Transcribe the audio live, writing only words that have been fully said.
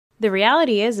The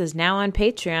Reality is now on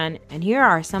Patreon, and here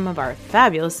are some of our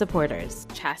fabulous supporters.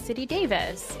 Chastity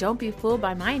Davis. Don't be fooled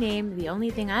by my name. The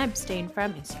only thing I abstain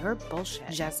from is your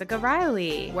bullshit. Jessica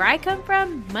Riley. Where I come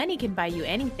from, money can buy you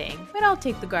anything, but I'll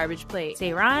take the garbage plate.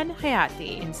 Seyran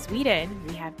Hayati. In Sweden,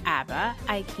 we have ABBA,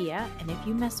 IKEA, and if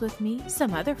you mess with me,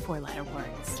 some other four-letter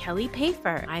words. Kelly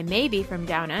Payfer. I may be from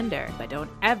down under, but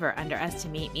don't ever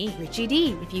underestimate me. Richie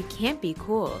D. If you can't be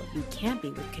cool, you can't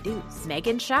be with Caduce.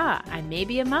 Megan Shaw. I may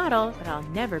be a model, but I'll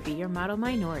never be your model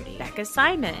minority. Becca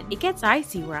Simon. It gets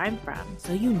icy where I'm from,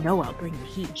 so you know I'll bring the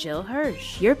heat. Jill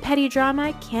Hirsch. Your petty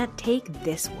drama can't take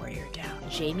this warrior down.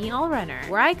 Jamie Allrunner.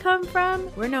 Where I come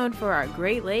from, we're known for our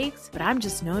Great Lakes, but I'm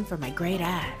just known for my great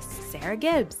ass. Sarah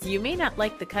Gibbs. You may not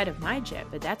like the cut of my jib,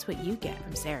 but that's what you get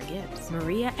from Sarah Gibbs.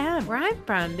 Maria M. Where I'm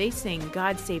from, they sing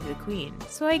God Save the Queen,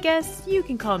 so I guess you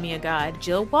can call me a god.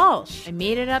 Jill Walsh. I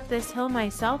made it up this hill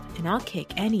myself, and I'll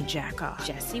kick any jack off.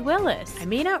 Jessie Willis. I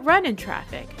may not run in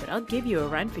traffic, but I'll give you a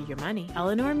run for your money.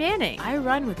 Eleanor Manning. I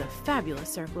run with a fabulous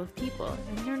circle of people,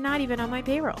 and they're not even on my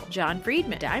payroll. John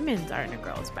Friedman. Diamonds aren't a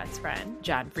girl's best friend.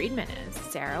 John Friedman is.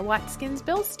 Sarah Watkins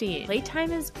Bilstein.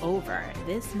 Playtime is over.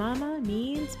 This mama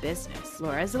means business.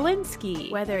 Laura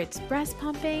Zelinsky. Whether it's breast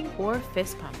pumping or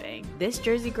fist pumping, this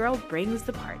Jersey girl brings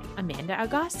the party. Amanda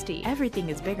Agosti.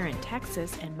 Everything is bigger in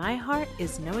Texas, and my heart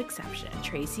is no exception.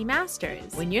 Tracy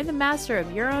Masters. When you're the master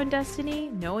of your own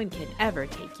destiny, no one can ever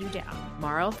take you down.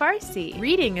 Marl Farsi.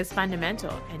 Reading is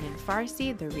fundamental, and in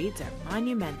Farsi, the reads are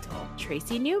monumental.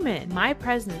 Tracy Newman. My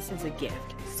presence is a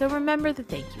gift, so remember the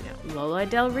thank you note. Lola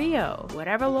Del Rio.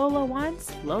 Whatever Lola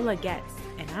wants, Lola gets,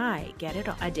 and I get it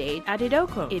all. Ade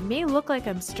Adidoko. It may look like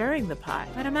I'm stirring the pot,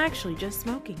 but I'm actually just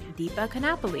smoking it. Deepa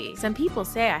Kanapoli. Some people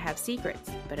say I have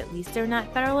secrets, but at least they're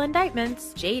not federal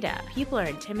indictments. Jada. People are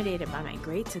intimidated by my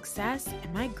great success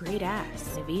and my great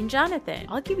ass. Naveen Jonathan.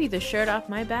 I'll give you the shirt off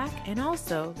my back and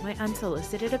also my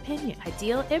unsolicited opinion.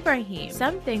 Adil Ibrahim.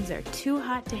 Some things are too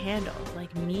hot to handle,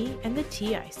 like me and the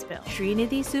tea I spill.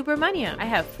 Srinidhi Subramaniam. I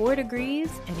have 4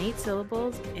 degrees and 8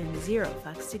 syllables and 0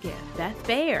 fucks to give. Beth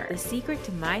Bayer. The secret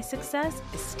to my success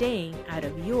is staying out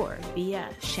of your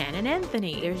BS. Shannon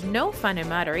Anthony. There's no fun in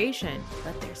moderation,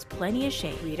 but there's plenty of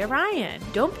shade. Rita Ryan.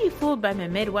 Don't be fooled by my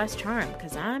Midwest charm,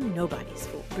 cause I'm nobody's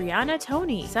fool. Brianna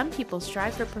Tony. Some people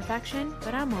strive for perfection,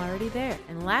 but I'm already there.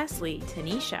 And lastly,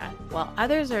 Tanisha. While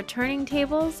others are turning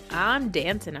tables, I'm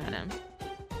dancing on them.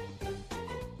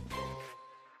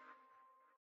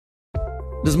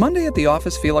 Does Monday at the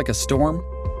office feel like a storm?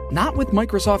 Not with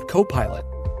Microsoft Copilot.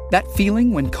 That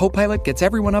feeling when Copilot gets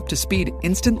everyone up to speed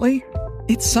instantly?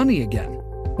 It's sunny again.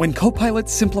 When Copilot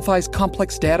simplifies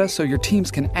complex data so your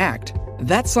teams can act,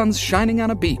 that sun's shining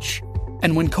on a beach.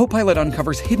 And when Copilot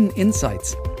uncovers hidden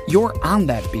insights, you're on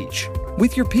that beach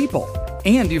with your people,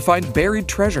 and you find buried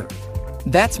treasure.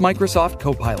 That's Microsoft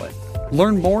Copilot.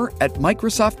 Learn more at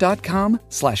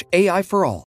Microsoft.com/AI for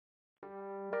all.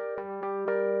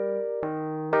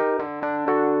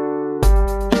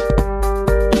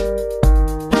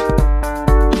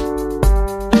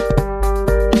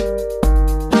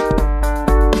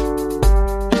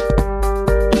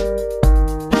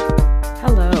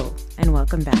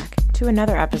 Welcome back to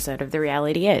another episode of The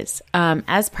Reality Is.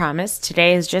 As promised,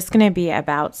 today is just going to be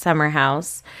about Summer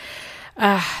House.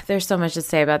 There's so much to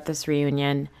say about this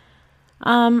reunion.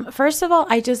 First of all,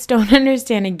 I just don't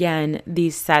understand, again,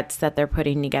 these sets that they're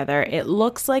putting together. It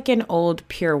looks like an old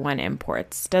Pier 1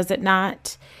 Imports, does it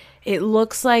not? It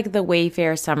looks like the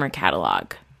Wayfair summer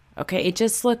catalog. Okay, it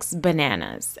just looks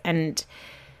bananas. And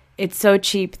it's so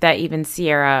cheap that even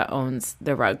Sierra owns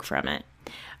the rug from it.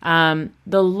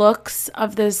 The looks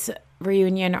of this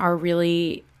reunion are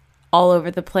really all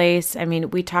over the place. I mean,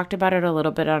 we talked about it a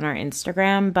little bit on our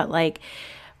Instagram, but like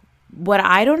what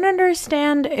I don't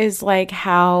understand is like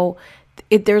how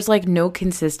there's like no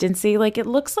consistency. Like it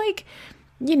looks like,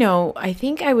 you know, I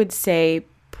think I would say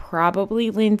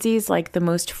probably Lindsay's like the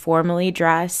most formally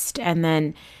dressed, and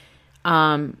then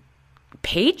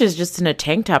Paige is just in a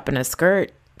tank top and a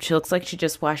skirt. She looks like she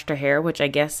just washed her hair, which I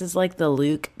guess is like the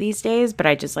look these days, but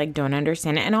I just like don't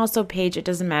understand it. And also Paige, it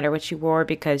doesn't matter what she wore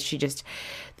because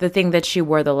the thing that she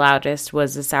wore the loudest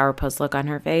was the sourpuss look on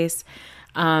her face.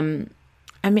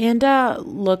 Amanda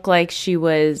looked like she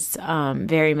was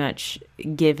very much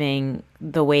giving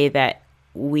the way that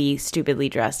we stupidly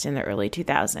dressed in the early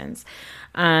 2000s.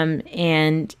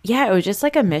 And yeah, it was just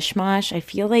like a mishmash. I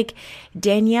feel like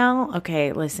Danielle,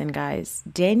 okay, listen guys,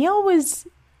 Danielle was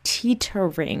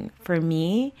teetering for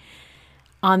me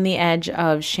on the edge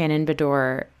of Shannon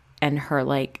Beador and her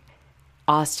like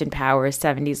Austin Powers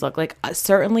 70s look. Like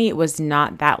certainly it was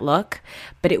not that look,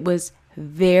 but it was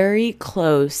very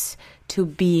close to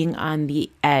being on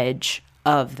the edge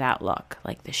of that look.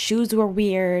 Like the shoes were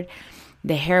weird.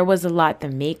 The hair was a lot. The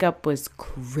makeup was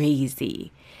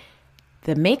crazy.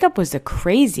 The makeup was the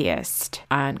craziest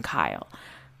on Kyle.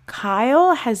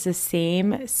 Kyle has the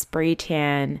same spray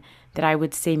tan that I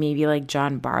would say maybe like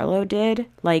John Barlow did.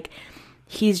 Like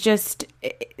he's just,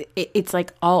 it's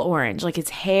like all orange. Like his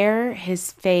hair,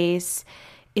 his face,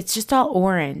 it's just all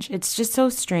orange. It's just so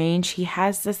strange. He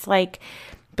has this like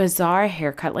bizarre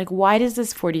haircut. Like why does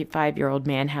this 45-year-old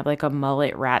man have like a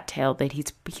mullet rat tail that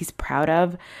he's proud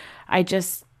of? I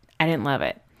didn't love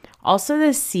it. Also,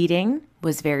 the seating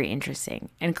was very interesting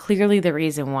and clearly the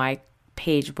reason why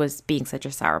Paige was being such a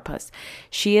sourpuss.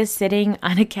 She is sitting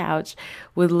on a couch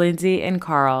with Lindsay and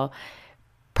Carl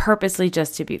purposely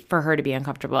just for her to be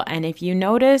uncomfortable. And if you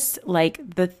notice, like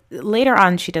later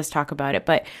on she does talk about it,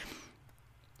 but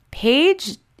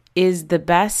Paige is the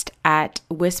best at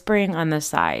whispering on the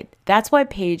side. That's why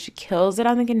Paige kills it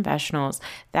on the confessionals.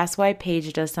 That's why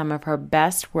Paige does some of her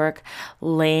best work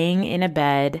laying in a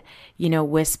bed,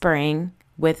 whispering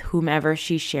with whomever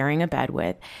she's sharing a bed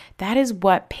with. That is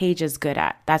what Paige is good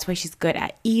at. That's why she's good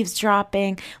at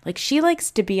eavesdropping. Like she likes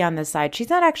to be on the side. She's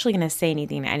not actually going to say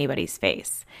anything to anybody's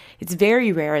face. It's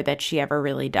very rare that she ever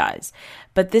really does.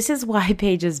 But this is why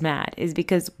Paige is mad, is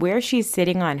because where she's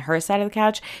sitting on her side of the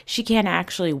couch, she can't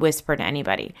actually whisper to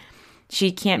anybody.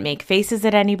 She can't make faces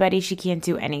at anybody. She can't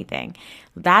do anything.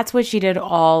 That's what she did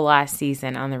all last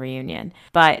season on the reunion.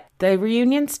 But the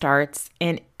reunion starts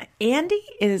and Andy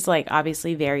is like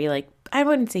obviously very like, I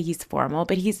wouldn't say he's formal,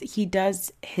 but he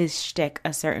does his shtick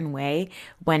a certain way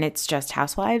when it's just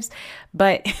housewives.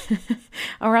 But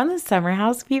around the summer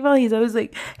house people, he's always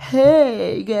like,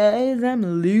 hey guys,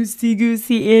 I'm loosey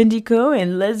goosey Andy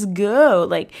Cohen. Let's go.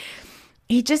 Like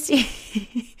he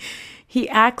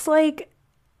acts like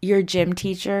your gym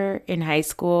teacher in high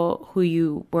school who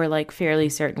you were like fairly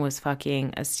certain was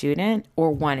fucking a student or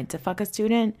wanted to fuck a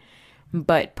student,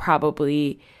 but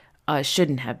probably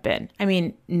shouldn't have been. I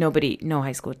mean, no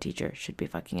high school teacher should be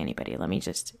fucking anybody. Let me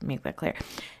just make that clear.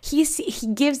 He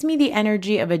gives me the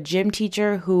energy of a gym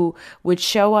teacher who would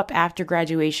show up after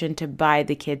graduation to buy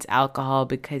the kids alcohol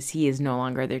because he is no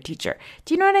longer their teacher.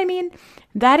 Do you know what I mean?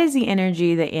 That is the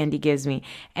energy that Andy gives me.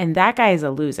 And that guy is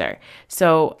a loser.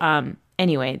 So,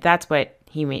 anyway, that's what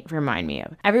he remind me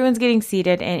of. Everyone's getting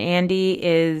seated and Andy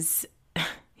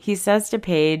he says to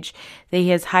Paige that he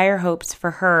has higher hopes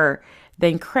for her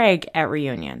than Craig at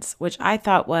reunions, which I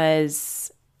thought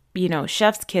was,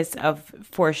 chef's kiss of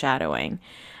foreshadowing.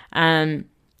 It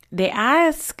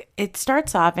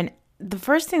starts off and the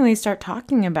first thing they start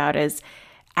talking about is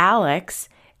Alex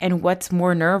and what's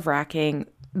more nerve-wracking,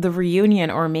 the reunion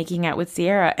or making out with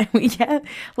Sierra. And we get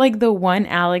like the one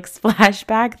Alex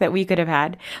flashback that we could have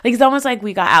had. Like it's almost like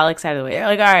we got Alex out of the way. They're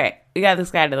like, all right, we got this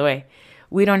guy out of the way.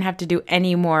 We don't have to do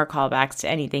any more callbacks to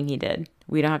anything he did.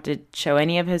 We don't have to show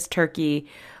any of his turkey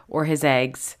or his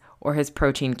eggs or his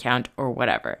protein count or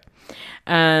whatever.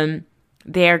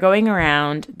 They are going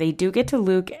around. They do get to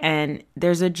Luke and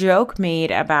there's a joke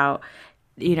made about,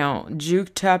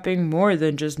 juke tapping more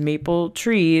than just maple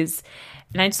trees.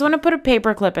 And I just want to put a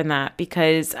paperclip in that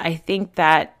because I think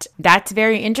that that's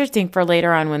very interesting for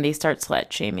later on when they start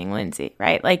slut shaming Lindsay,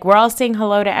 right? Like we're all saying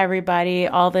hello to everybody,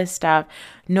 all this stuff.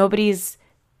 Nobody's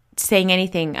saying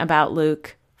anything about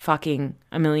Luke fucking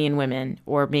a million women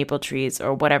or maple trees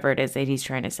or whatever it is that he's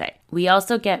trying to say. We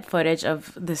also get footage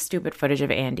of the stupid footage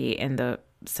of Andy in the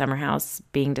summer house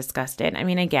being disgusted. I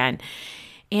mean, again,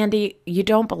 Andy, you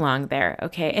don't belong there,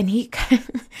 okay? And he,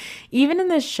 even in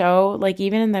the show, like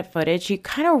even in that footage, he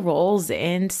kind of rolls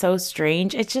in so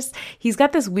strange. It's just, he's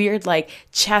got this weird like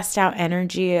chest out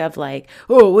energy of like,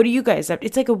 oh, what are you guys up?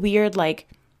 It's like a weird like,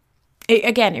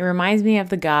 it reminds me of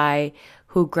the guy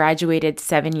who graduated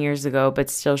 7 years ago but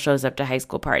still shows up to high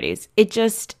school parties. It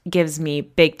just gives me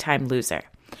big time loser.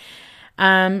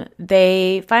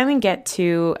 They finally get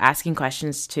to asking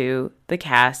questions to the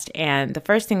cast, and the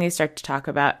first thing they start to talk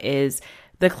about is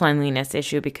the cleanliness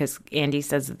issue because Andy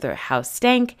says that the house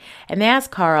stank, and they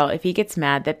ask Carl if he gets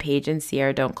mad that Paige and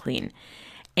Sierra don't clean.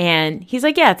 And he's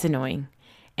like, yeah, it's annoying.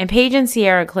 And Paige and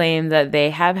Sierra claim that they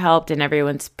have helped, and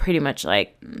everyone's pretty much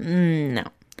like, no.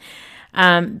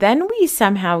 Then we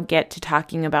somehow get to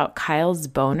talking about Kyle's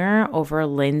boner over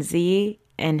Lindsay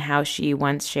and how she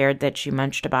once shared that she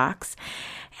munched a box.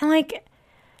 And like,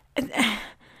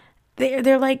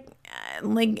 they're like,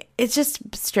 it's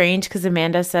just strange because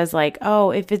Amanda says like,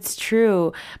 oh, if it's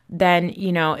true, then,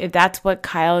 if that's what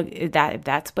if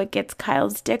that's what gets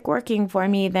Kyle's dick working for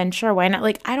me, then sure, why not?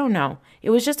 Like, I don't know.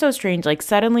 It was just so strange. Like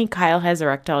suddenly Kyle has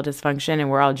erectile dysfunction and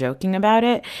we're all joking about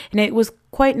it. And it was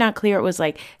quite not clear. It was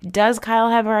like, does Kyle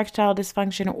have erectile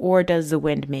dysfunction or does the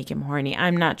wind make him horny?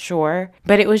 I'm not sure.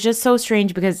 But it was just so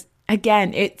strange because,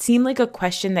 again, it seemed like a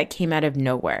question that came out of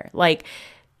nowhere. Like,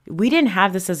 we didn't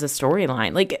have this as a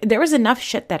storyline. Like, there was enough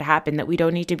shit that happened that we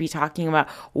don't need to be talking about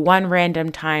one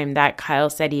random time that Kyle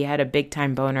said he had a big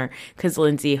time boner because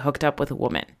Lindsay hooked up with a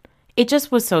woman. It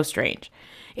just was so strange.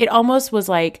 It almost was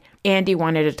like Andy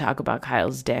wanted to talk about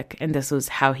Kyle's dick, and this was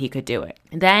how he could do it.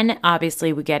 Then,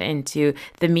 obviously, we get into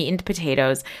the meat and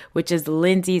potatoes, which is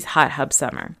Lindsay's hot hub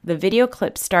summer. The video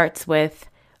clip starts with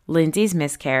Lindsay's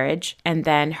miscarriage, and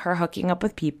then her hooking up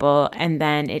with people, and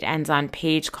then it ends on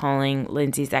Paige calling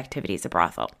Lindsay's activities a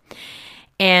brothel.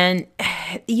 And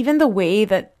even the way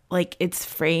that like it's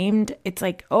framed, it's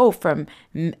like, oh, from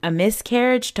a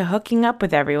miscarriage to hooking up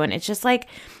with everyone. It's just like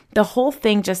the whole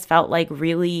thing just felt like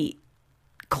really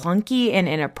clunky and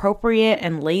inappropriate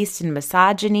and laced in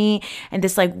misogyny and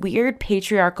this like weird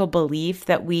patriarchal belief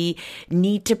that we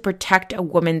need to protect a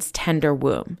woman's tender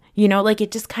womb. You know, like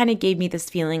it just kind of gave me this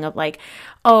feeling of like,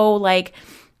 oh, like,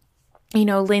 you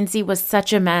know, Lindsay was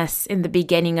such a mess in the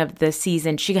beginning of the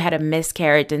season. She had a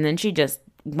miscarriage and then she just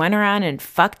went around and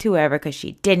fucked whoever because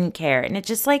she didn't care. And it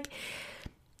just like,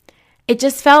 it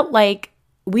just felt like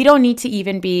we don't need to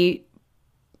even be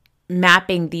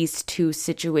mapping these two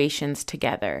situations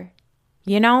together.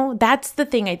 You know, that's the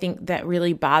thing I think that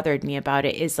really bothered me about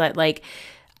it is that like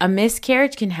a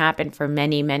miscarriage can happen for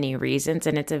many, many reasons.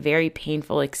 And it's a very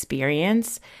painful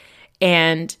experience.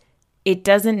 And it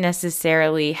doesn't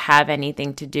necessarily have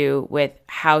anything to do with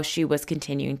how she was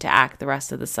continuing to act the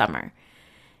rest of the summer.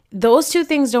 Those two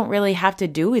things don't really have to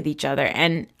do with each other.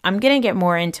 And I'm going to get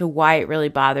more into why it really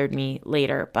bothered me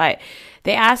later. But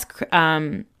they ask,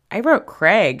 I wrote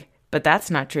Craig, but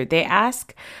that's not true. They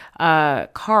ask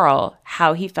Carl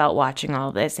how he felt watching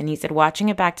all this. And he said watching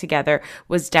it back together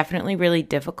was definitely really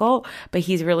difficult, but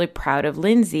he's really proud of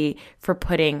Lindsay for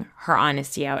putting her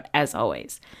honesty out as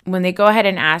always. When they go ahead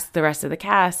and ask the rest of the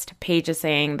cast, Paige is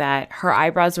saying that her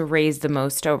eyebrows were raised the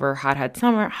most over Hot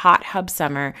Hub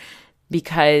Summer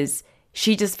because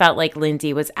she just felt like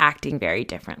Lindsay was acting very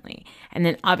differently. And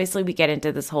then obviously we get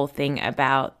into this whole thing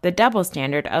about the double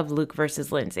standard of Luke versus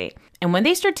Lindsay. And when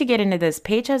they start to get into this,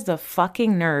 Paige has the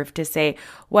fucking nerve to say,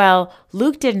 well,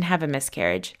 Luke didn't have a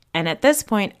miscarriage. And at this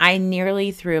point, I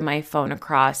nearly threw my phone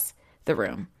across the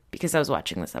room because I was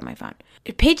watching this on my phone.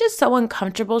 Paige is so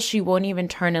uncomfortable, she won't even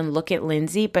turn and look at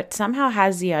Lindsay, but somehow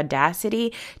has the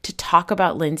audacity to talk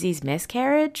about Lindsay's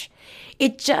miscarriage.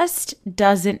 It just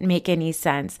doesn't make any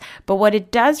sense. But what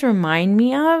it does remind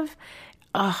me of,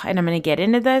 and I'm going to get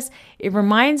into this, it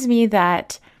reminds me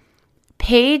that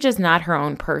Paige is not her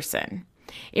own person.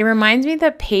 It reminds me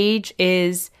that Paige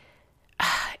is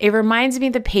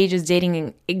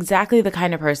dating exactly the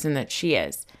kind of person that she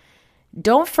is.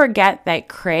 Don't forget that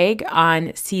Craig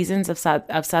on seasons of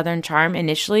Southern Charm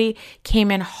initially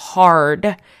came in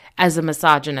hard as a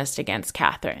misogynist against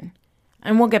Catherine.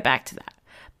 And we'll get back to that.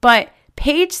 But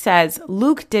Paige says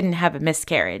Luke didn't have a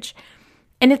miscarriage.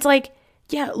 And it's like,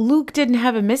 yeah, Luke didn't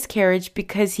have a miscarriage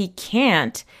because he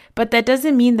can't. But that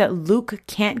doesn't mean that Luke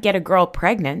can't get a girl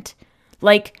pregnant.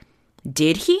 Like,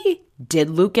 did he? Did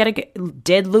Luke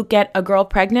get a girl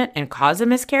pregnant and cause a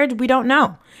miscarriage? We don't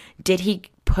know. Did he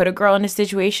put a girl in a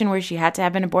situation where she had to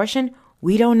have an abortion?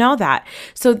 We don't know that.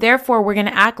 So therefore, we're going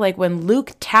to act like when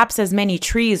Luke taps as many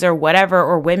trees or whatever,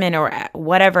 or women or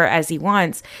whatever as he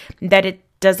wants, that it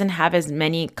doesn't have as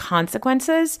many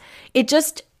consequences. It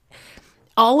just,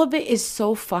 all of it is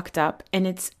so fucked up. And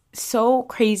it's so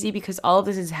crazy because all of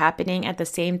this is happening at the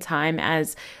same time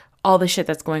as all the shit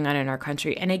that's going on in our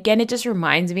country. And again, it just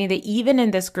reminds me that even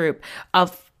in this group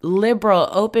of liberal,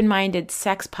 open-minded,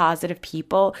 sex-positive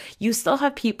people, you still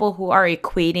have people who are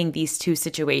equating these two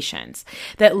situations.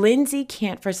 That Lindsay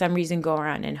can't, for some reason, go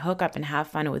around and hook up and have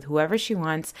fun with whoever she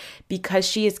wants because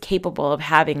she is capable of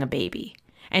having a baby.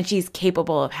 And she's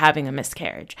capable of having a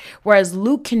miscarriage. Whereas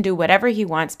Luke can do whatever he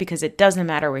wants because it doesn't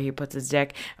matter where he puts his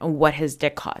dick and what his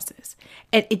dick causes.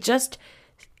 And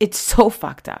it's so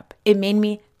fucked up. It made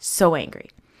me so angry.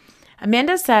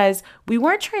 Amanda says, we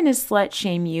weren't trying to slut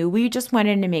shame you. We just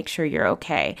wanted to make sure you're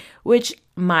okay, which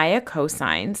Maya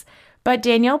co-signs. But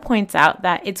Danielle points out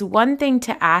that it's one thing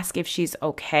to ask if she's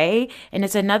okay, and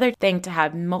it's another thing to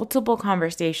have multiple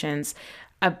conversations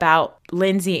about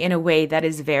Lindsay in a way that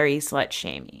is very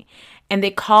slut-shamey. And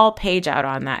they call Paige out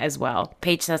on that as well.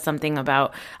 Paige says something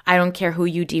about, I don't care who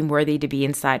you deem worthy to be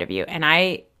inside of you. And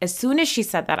as soon as she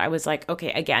said that, I was like,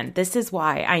 okay, again, this is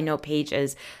why I know Paige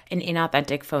is an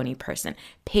inauthentic, phony person.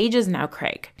 Paige is now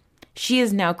Craig. She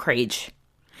is now Craig.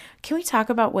 Can we talk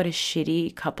about what a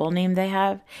shitty couple name they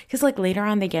have? Because like later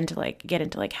on they get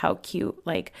into like how cute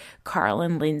like Carl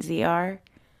and Lindsay are.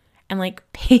 And like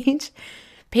Paige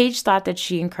thought that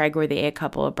she and Craig were the it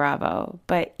couple of Bravo.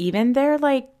 But even their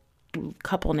like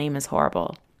couple name is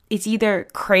horrible. It's either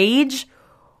Craig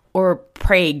or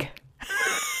Prague.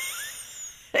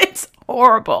 It's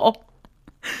horrible.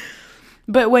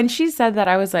 But when she said that,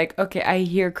 I was like, okay, I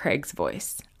hear Craig's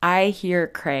voice. I hear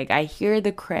Craig. I hear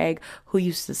the Craig who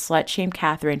used to slut shame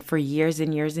Catherine for years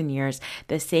and years and years.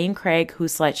 The same Craig who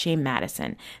slut shamed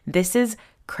Madison. This is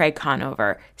Craig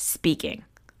Conover speaking.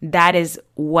 That is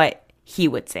what he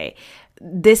would say.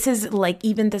 This is like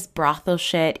even this brothel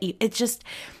shit. It's just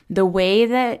the way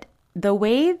that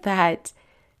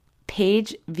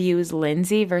Paige views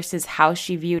Lindsay versus how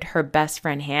she viewed her best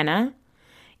friend Hannah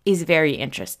is very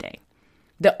interesting.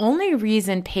 The only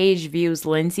reason Paige views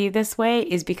Lindsay this way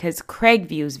is because Craig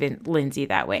views Lindsay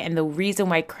that way. And the reason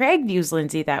why Craig views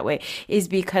Lindsay that way is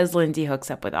because Lindsay hooks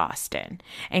up with Austin.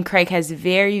 And Craig has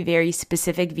very, very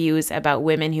specific views about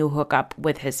women who hook up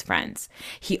with his friends.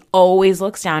 He always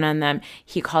looks down on them.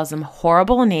 He calls them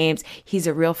horrible names. He's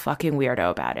a real fucking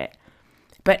weirdo about it.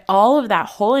 But all of that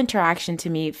whole interaction to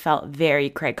me felt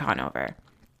very Craig Conover.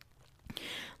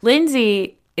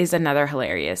 Lindsay is another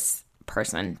hilarious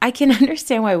person. I can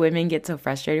understand why women get so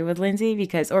frustrated with Lindsay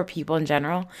or people in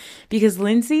general, because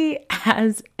Lindsay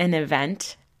has an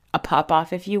event, a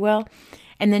pop-off, if you will,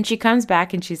 and then she comes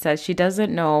back and she says she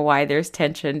doesn't know why there's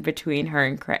tension between her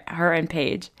and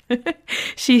Paige.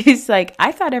 She's like,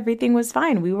 I thought everything was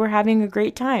fine. We were having a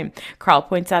great time. Carl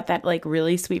points out that like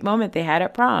really sweet moment they had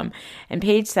at prom. And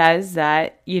Paige says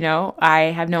that,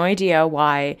 I have no idea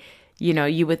why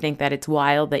you would think that it's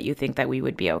wild that you think that we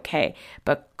would be okay.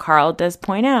 But Carl does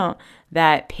point out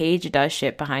that Paige does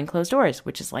shit behind closed doors,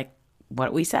 which is like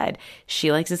what we said.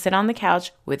 She likes to sit on the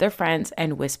couch with her friends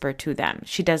and whisper to them.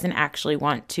 She doesn't actually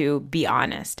want to be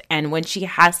honest. And when she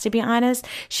has to be honest,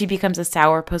 she becomes a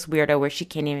sourpuss weirdo where she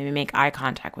can't even make eye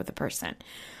contact with a person.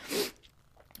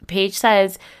 Paige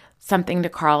says something to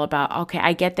Carl about, okay,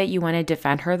 I get that you want to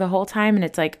defend her the whole time. And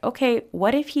it's like, okay,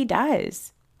 what if he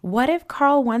does? What if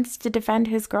Carl wants to defend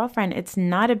his girlfriend? It's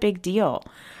not a big deal.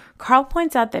 Carl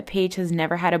points out that Paige has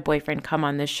never had a boyfriend come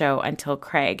on the show until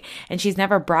Craig, and she's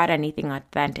never brought anything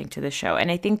authentic to the show.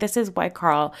 And I think this is why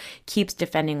Carl keeps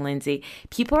defending Lindsay.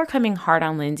 People are coming hard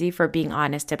on Lindsay for being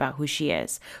honest about who she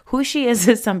is. Who she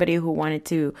is somebody who wanted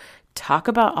to talk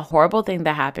about a horrible thing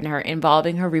that happened to her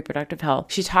involving her reproductive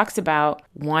health. She talks about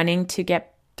wanting to get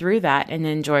through that and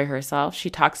enjoy herself. She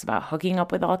talks about hooking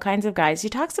up with all kinds of guys. She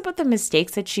talks about the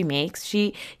mistakes that she makes.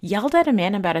 She yelled at a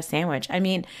man about a sandwich. I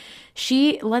mean,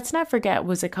 let's not forget,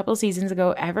 was a couple seasons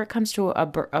ago, Everett comes to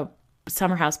a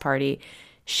summer house party.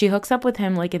 She hooks up with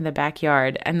him like in the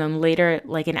backyard, and then later,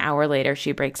 like an hour later,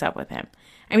 she breaks up with him.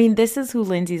 I mean, this is who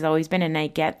Lindsay's always been, and I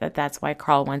get that that's why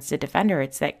Carl wants to defend her.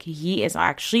 It's that she is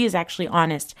actually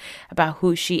honest about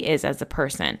who she is as a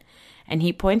person. And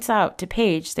he points out to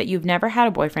Paige that you've never had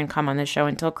a boyfriend come on the show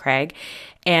until Craig,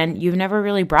 and you've never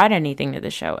really brought anything to the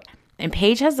show. And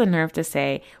Paige has the nerve to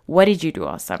say, what did you do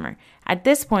all summer? At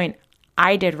this point,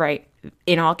 I did write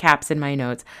in all caps in my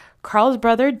notes, Carl's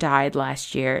brother died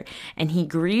last year, and he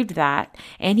grieved that,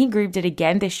 and he grieved it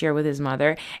again this year with his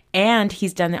mother, and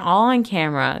he's done it all on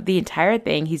camera, the entire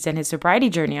thing. He's done his sobriety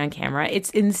journey on camera. It's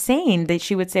insane that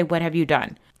she would say, what have you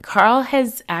done? Carl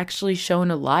has actually shown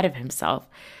a lot of himself.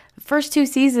 First 2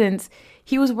 seasons,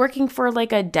 he was working for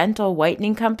like a dental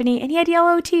whitening company and he had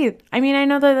yellow teeth. I mean, I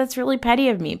know that that's really petty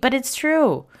of me, but it's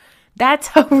true. That's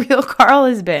how real Carl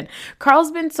has been. Carl's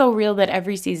been so real that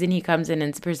every season he comes in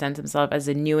and presents himself as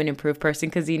a new and improved person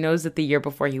because he knows that the year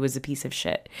before he was a piece of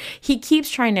shit. He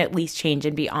keeps trying to at least change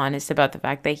and be honest about the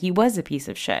fact that he was a piece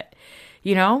of shit,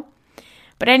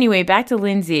 But anyway, back to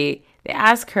Lindsay. They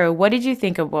ask her, what did you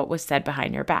think of what was said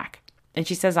behind your back? And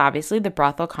she says, obviously, the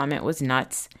brothel comment was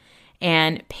nuts.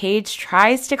 And Paige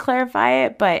tries to clarify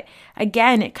it, but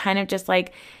again, it kind of just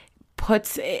like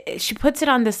puts it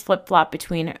on this flip-flop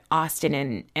between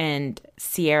Austin and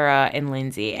Sierra and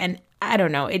Lindsay. And I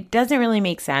don't know, it doesn't really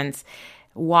make sense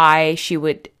why she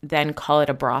would then call it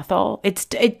a brothel.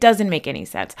 It doesn't make any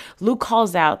sense. Luke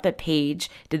calls out that Paige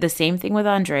did the same thing with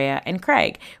Andrea and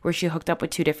Craig, where she hooked up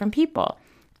with 2 different people.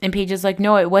 And Paige is like,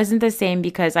 no, it wasn't the same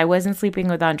because I wasn't sleeping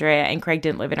with Andrea and Craig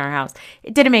didn't live in our house.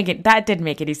 That didn't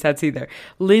make any sense either.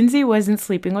 Lindsay wasn't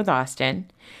sleeping with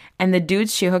Austin and the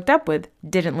dudes she hooked up with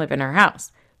didn't live in her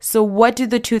house. So what do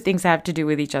the 2 things have to do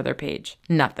with each other, Paige?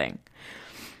 Nothing.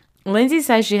 Lindsay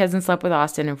says she hasn't slept with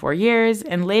Austin in 4 years.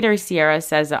 And later, Sierra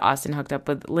says that Austin hooked up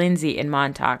with Lindsay in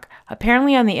Montauk.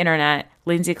 Apparently on the internet,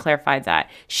 Lindsay clarified that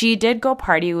she did go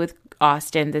party with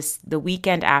Austin the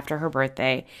weekend after her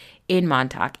birthday in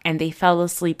Montauk, and they fell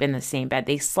asleep in the same bed.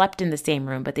 They slept in the same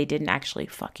room, but they didn't actually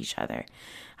fuck each other.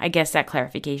 I guess that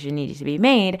clarification needed to be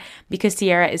made because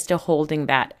Sierra is still holding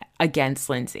that against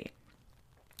Lindsay.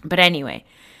 But anyway,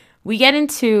 we get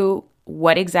into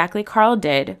what exactly Carl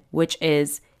did, which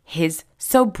is his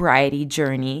sobriety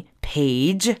journey.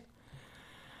 Paige.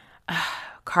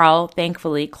 Carl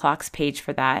thankfully clocks Paige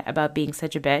for that, about being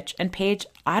such a bitch, and Paige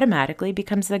automatically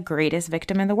becomes the greatest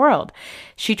victim in the world.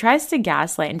 She tries to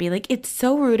gaslight and be like, it's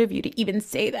so rude of you to even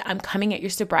say that I'm coming at your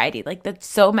sobriety. Like, that's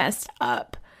so messed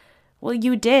up. Well,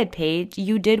 you did, Paige.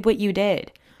 You did what you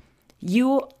did.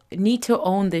 You need to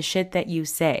own the shit that you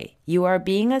say. You are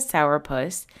being a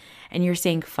sourpuss and you're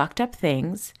saying fucked up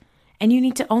things, and you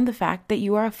need to own the fact that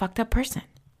you are a fucked up person.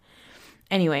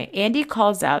 Anyway, Andy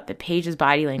calls out that Paige's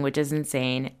body language is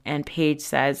insane, and Paige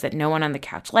says that no one on the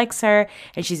couch likes her,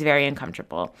 and she's very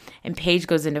uncomfortable. And Paige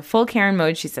goes into full Karen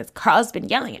mode. She says, Carl's been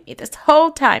yelling at me this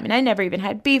whole time, and I never even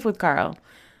had beef with Carl.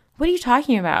 What are you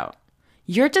talking about?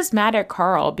 You're just mad at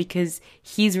Carl because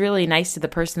he's really nice to the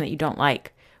person that you don't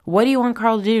like. What do you want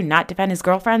Carl to do? Not defend his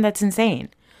girlfriend? That's insane.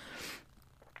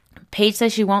 Paige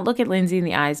says she won't look at Lindsay in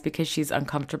the eyes because she's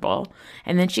uncomfortable.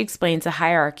 And then she explains a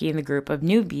hierarchy in the group of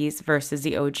newbies versus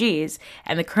the OGs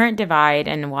and the current divide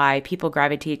and why people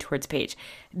gravitate towards Paige.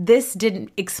 This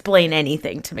didn't explain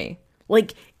anything to me.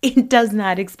 Like, it does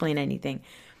not explain anything.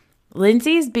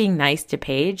 Lindsay's being nice to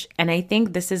Paige, and I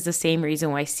think this is the same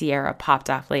reason why Sierra popped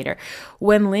off later.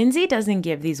 When Lindsay doesn't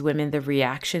give these women the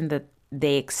reaction that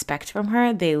they expect from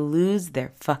her, they lose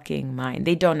their fucking mind.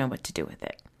 They don't know what to do with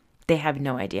it. They have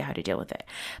no idea how to deal with it.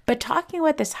 But talking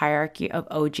about this hierarchy of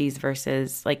OGs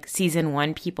versus like season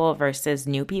 1 people versus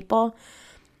new people,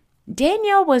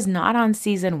 Danielle was not on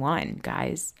season 1,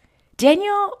 guys.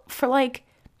 Danielle, for like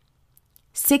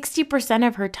 60%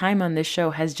 of her time on this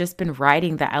show, has just been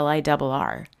riding the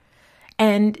LIRR.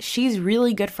 And she's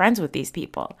really good friends with these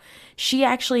people. She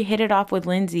actually hit it off with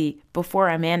Lindsay before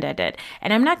Amanda did.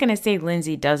 And I'm not going to say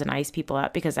Lindsay doesn't ice people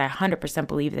out because I 100%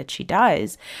 believe that she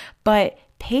does. But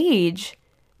Paige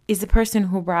is the person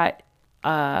who brought,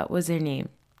 what's her name?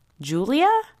 Jules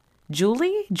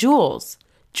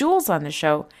on the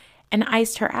show and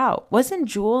iced her out. Wasn't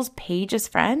Jules Paige's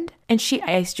friend? And she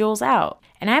iced Jules out.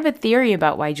 And I have a theory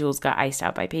about why Jules got iced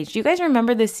out by Paige. Do you guys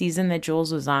remember the season that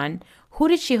Jules was on? Who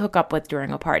did she hook up with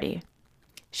during a party?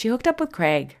 She hooked up with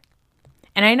Craig.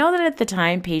 And I know that at the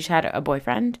time Paige had a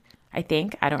boyfriend, I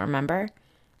think. I don't remember.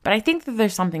 But I think that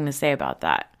there's something to say about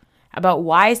that. About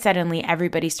why suddenly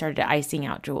everybody started icing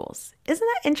out Jules. Isn't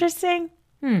that interesting?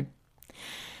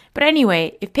 But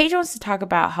anyway, if Paige wants to talk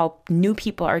about how new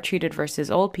people are treated versus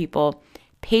old people,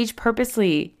 Paige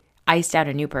purposely iced out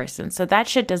a new person. So that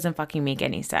shit doesn't fucking make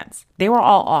any sense. They were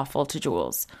all awful to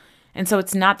Jules. And so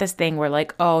it's not this thing where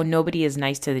like, oh, nobody is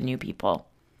nice to the new people.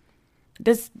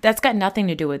 That's got nothing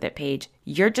to do with it, Paige.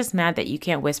 You're just mad that you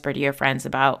can't whisper to your friends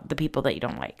about the people that you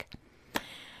don't like.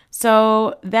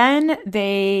 So then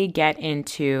they get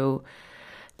into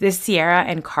this Sierra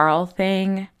and Carl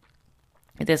thing,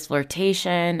 this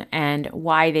flirtation, and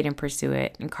why they didn't pursue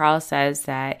it. And Carl says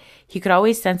that he could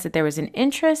always sense that there was an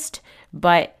interest,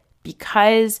 but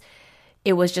because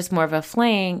it was just more of a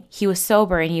fling, he was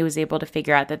sober and he was able to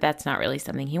figure out that that's not really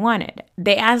something he wanted.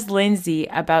 They asked Lindsay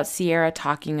about Sierra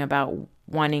talking about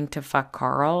wanting to fuck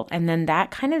Carl, and then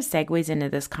that kind of segues into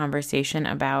this conversation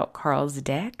about Carl's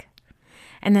dick.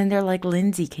 And then they're like,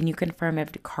 Lindsay, can you confirm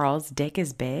if Carl's dick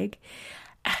is big?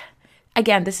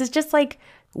 Again, this is just like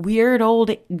weird old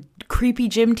creepy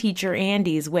gym teacher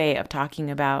Andy's way of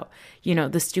talking about, you know,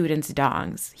 the students'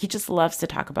 dongs. He just loves to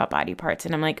talk about body parts.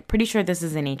 And I'm like, pretty sure this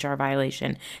is an HR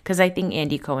violation because I think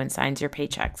Andy Cohen signs your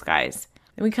paychecks, guys.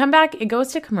 And we come back, it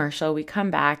goes to commercial. We come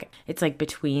back, it's like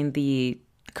between the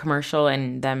commercial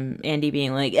and them, Andy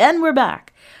being like, and we're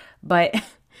back. But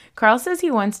Carl says he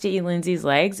wants to eat Lindsay's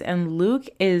legs, and Luke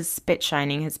is spit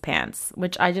shining his pants,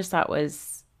 which I just thought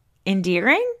was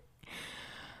endearing.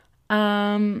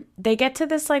 They get to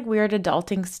this like weird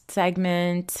adulting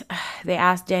segment. They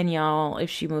ask Danielle if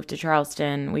she moved to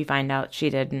Charleston. We find out she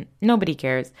didn't. Nobody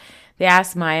cares. They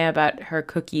ask Maya about her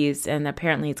cookies, and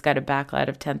apparently it's got a backlot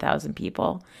of 10,000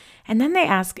 people. And then they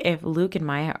ask if Luke and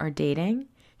Maya are dating.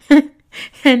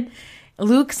 And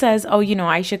Luke says, oh, you know,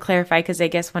 I should clarify because I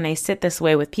guess when I sit this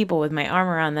way with people with my arm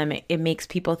around them, it makes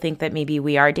people think that maybe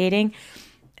we are dating.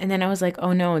 And then I was like,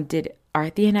 oh no, did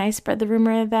Arthi and I spread the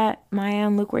rumor that Maya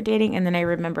and Luke were dating? And then I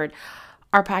remembered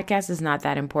our podcast is not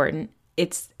that important.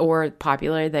 Or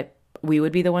popular that we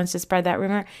would be the ones to spread that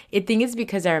rumor. I think it's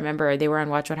because I remember they were on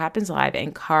Watch What Happens Live,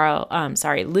 and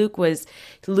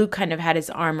Luke kind of had his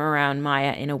arm around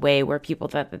Maya in a way where people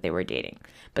thought that they were dating.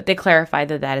 But they clarified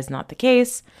that that is not the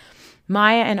case.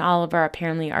 Maya and Oliver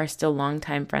apparently are still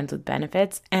longtime friends with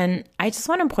benefits. And I just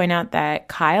want to point out that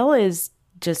Kyle is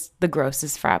just the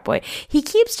grossest frat boy. He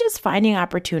keeps just finding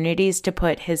opportunities to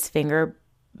put his finger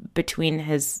between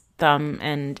his thumb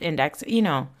and index,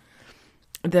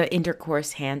 the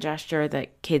intercourse hand gesture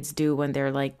that kids do when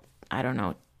they're like, I don't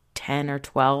know, 10 or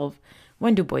 12.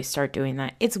 When do boys start doing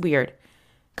that? It's weird.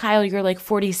 Kyle, you're like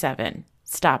 47.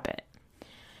 Stop it.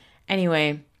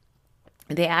 Anyway,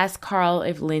 they asked Carl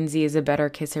if Lindsay is a better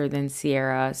kisser than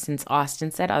Sierra, since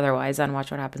Austin said otherwise on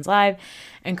Watch What Happens Live.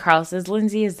 And Carl says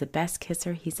Lindsay is the best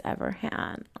kisser he's ever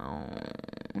had. Oh.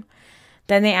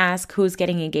 Then they ask who's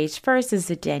getting engaged first. Is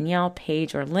it Danielle,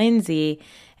 Paige, or Lindsay?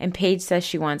 And Paige says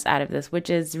she wants out of this, which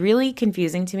is really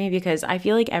confusing to me because I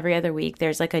feel like every other week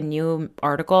there's like a new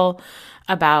article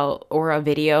about or a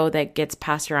video that gets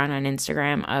passed around on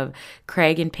Instagram of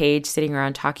Craig and Paige sitting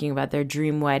around talking about their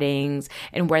dream weddings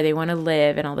and where they want to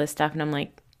live and all this stuff. And I'm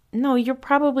like, no, you're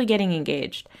probably getting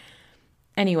engaged.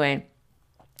 Anyway,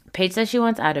 Paige says she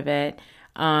wants out of it.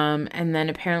 And then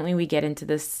apparently we get into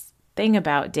this thing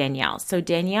about Danielle. So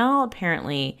Danielle,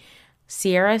 apparently,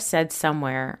 Sierra said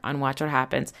somewhere on Watch What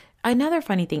Happens. Another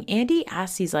funny thing, Andy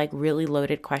asks these like really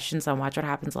loaded questions on Watch What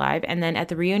Happens Live. And then at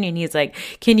the reunion, he's like,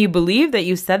 can you believe that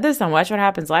you said this on Watch What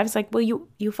Happens Live? It's like, well,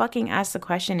 you fucking asked the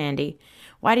question, Andy.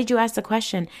 Why did you ask the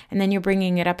question? And then you're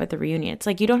bringing it up at the reunion. It's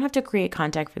like, you don't have to create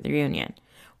content for the reunion.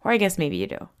 Or I guess maybe you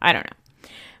do. I don't know.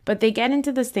 But they get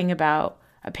into this thing about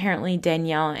apparently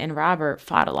Danielle and Robert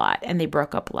fought a lot and they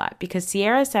broke up a lot because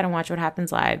Sierra said on Watch What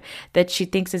Happens Live that she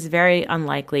thinks it's very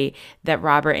unlikely that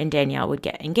Robert and Danielle would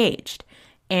get engaged.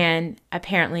 And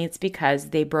apparently it's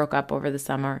because they broke up over the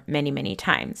summer many, many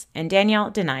times. And Danielle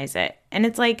denies it. And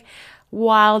it's like,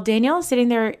 while Danielle is sitting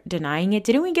there denying it,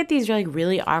 didn't we get these like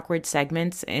really awkward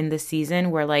segments in the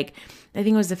season where like, I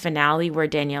think it was the finale where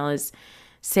Danielle is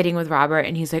sitting with Robert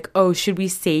and he's like, oh, should we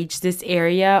sage this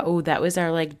area? Oh, that was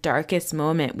our like darkest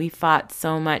moment. We fought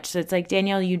so much. So it's like,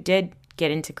 Danielle, you did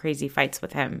get into crazy fights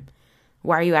with him.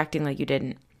 Why are you acting like you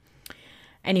didn't?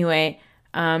 Anyway,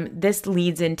 this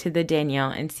leads into the Danielle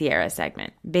and Sierra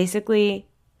segment. Basically,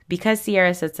 because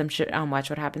Sierra said some shit on Watch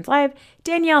What Happens Live,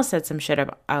 Danielle said some shit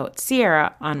about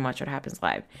Sierra on Watch What Happens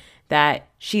Live, that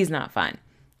she's not fun.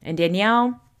 And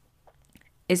Danielle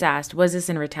is asked, was this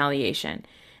in retaliation?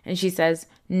 And she says,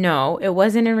 no, it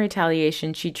wasn't in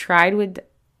retaliation. She tried with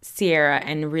Sierra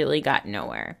and really got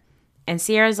nowhere. And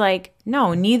Sierra's like,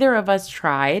 no, neither of us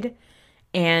tried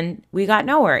and we got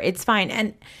nowhere. It's fine.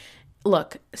 And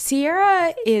look,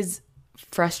 Sierra is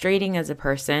frustrating as a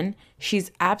person.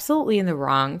 She's absolutely in the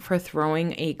wrong for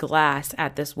throwing a glass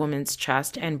at this woman's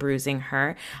chest and bruising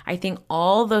her. I think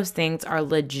all those things are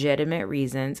legitimate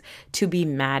reasons to be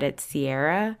mad at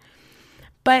Sierra.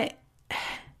 But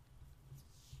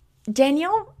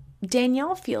Danielle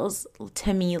feels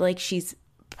to me like she's,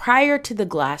 prior to the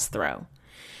glass throw,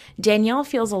 Danielle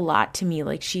feels a lot to me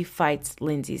like she fights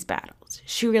Lindsay's battles.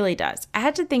 She really does. I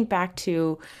had to think back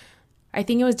to, I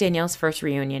think it was Danielle's first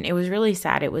reunion. It was really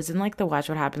sad. It was in like the Watch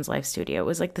What Happens Live studio. It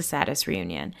was like the saddest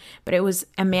reunion. But it was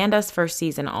Amanda's first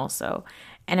season also.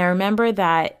 And I remember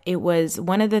that it was,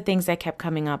 one of the things that kept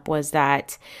coming up was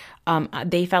that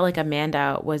they felt like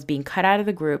Amanda was being cut out of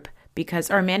the group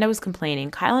because, or Amanda was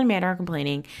complaining, Kyle and Amanda are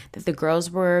complaining that the girls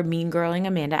were mean girling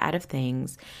Amanda out of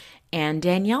things. And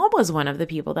Danielle was one of the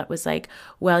people that was like,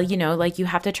 well, like you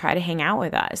have to try to hang out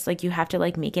with us. Like you have to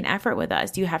like make an effort with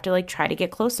us. You have to like try to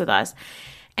get close with us.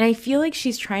 And I feel like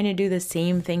she's trying to do the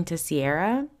same thing to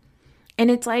Sierra.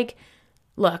 And it's like,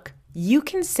 look, you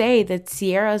can say that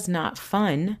Sierra's not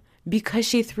fun because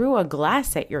she threw a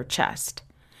glass at your chest.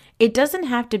 It doesn't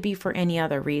have to be for any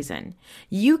other reason.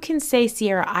 You can say,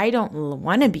 Sierra, I don't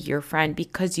want to be your friend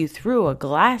because you threw a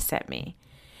glass at me.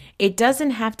 It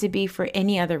doesn't have to be for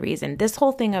any other reason. This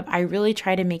whole thing of I really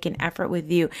try to make an effort with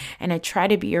you and I try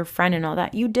to be your friend and all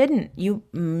that, you didn't. You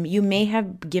may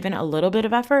have given a little bit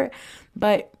of effort,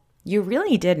 but you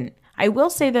really didn't. I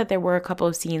will say that there were a couple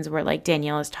of scenes where like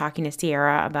Danielle is talking to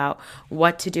Sierra about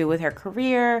what to do with her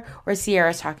career, or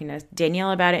Sierra's talking to Danielle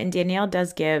about it, and Danielle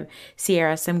does give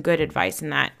Sierra some good advice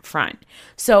in that front.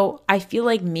 So I feel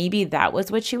like maybe that was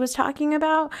what she was talking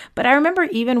about. But I remember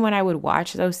even when I would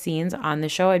watch those scenes on the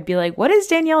show, I'd be like, what is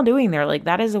Danielle doing there? Like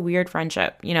that is a weird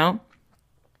friendship,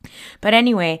 But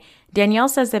anyway, Danielle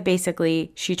says that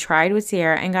basically she tried with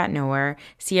Sierra and got nowhere.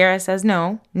 Sierra says,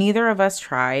 no, neither of us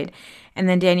tried. And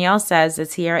then Danielle says that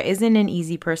Sierra isn't an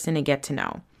easy person to get to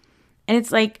know. And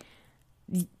it's like,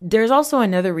 there's also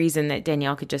another reason that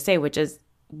Danielle could just say, which is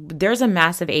there's a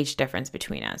massive age difference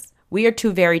between us. We are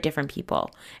two very different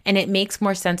people. And it makes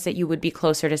more sense that you would be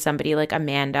closer to somebody like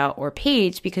Amanda or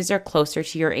Paige because they're closer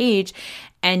to your age.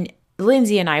 And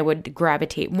Lindsay and I would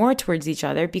gravitate more towards each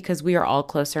other because we are all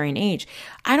closer in age.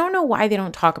 I don't know why they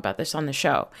don't talk about this on the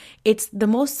show. It's the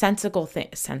most sensible thing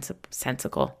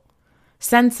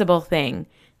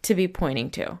to be pointing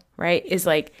to, right? Is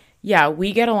like, yeah,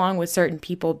 we get along with certain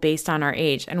people based on our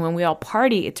age. And when we all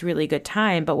party, it's really good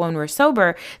time. But when we're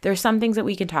sober, there's some things that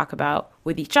we can talk about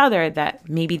with each other that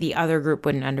maybe the other group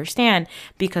wouldn't understand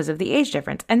because of the age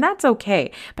difference. And that's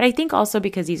okay. But I think also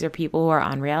because these are people who are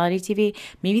on reality TV,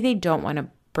 maybe they don't want to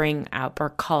bring out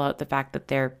or call out the fact that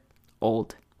they're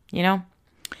old, you know?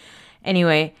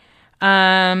 Anyway,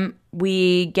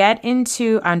 we get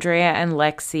into Andrea and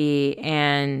Lexi,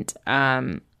 and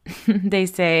they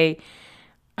say,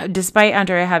 despite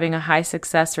Andrea having a high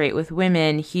success rate with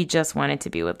women, he just wanted to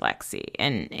be with Lexi.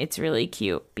 And it's really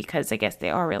cute because I guess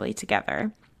they are really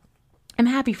together. I'm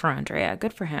happy for Andrea.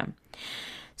 Good for him.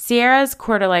 Sierra's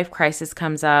quarter-life crisis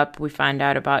comes up. We find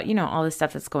out about, all the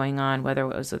stuff that's going on, whether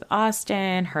it was with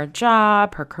Austin, her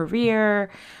job, her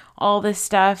career, all this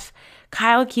stuff.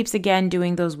 Kyle keeps again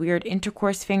doing those weird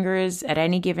intercourse fingers at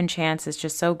any given chance. It's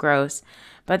just so gross.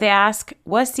 But they ask,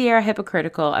 was Sierra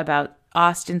hypocritical about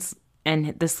Austin's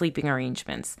and the sleeping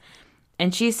arrangements?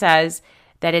 And she says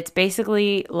that it's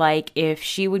basically like if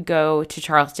she would go to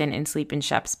Charleston and sleep in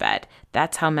Shep's bed.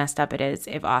 That's how messed up it is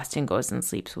if Austin goes and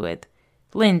sleeps with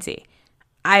Lindsay.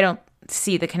 I don't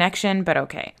see the connection, but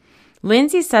okay.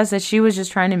 Lindsay says that she was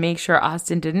just trying to make sure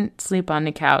Austin didn't sleep on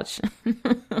the couch.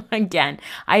 Again,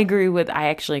 I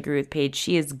actually agree with Paige.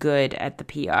 She is good at the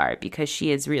PR because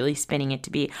she is really spinning it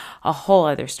to be a whole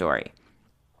other story.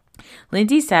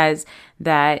 Lindsay says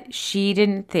that she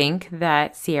didn't think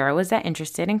that Sierra was that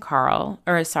interested in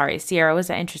Sierra was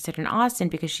that interested in Austin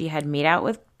because she had made out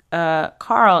with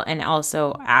Carl and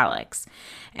also Alex.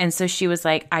 And so she was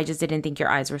like, I just didn't think your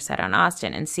eyes were set on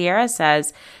Austin. And Sierra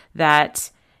says that,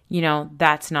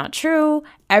 that's not true.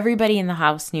 Everybody in the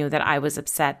house knew that I was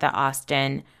upset that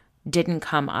Austin didn't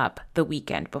come up the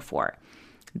weekend before.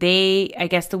 I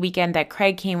guess the weekend that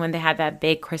Craig came when they had that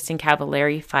big Kristen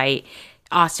Cavallari fight,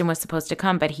 Austin was supposed to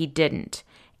come, but he didn't.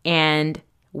 And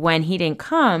when he didn't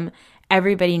come,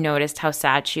 everybody noticed how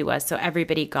sad she was. So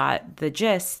everybody got the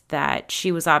gist that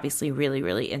she was obviously really,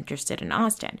 really interested in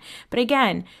Austin. But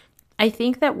again, I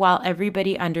think that while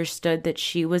everybody understood that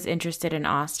she was interested in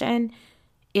Austin,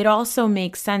 it also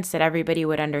makes sense that everybody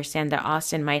would understand that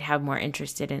Austin might have more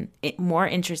interest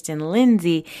in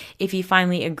Lindsay if he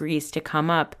finally agrees to come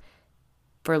up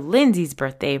for Lindsay's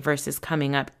birthday versus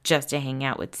coming up just to hang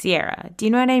out with Sierra. Do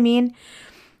you know what I mean?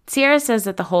 Sierra says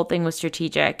that the whole thing was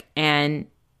strategic, and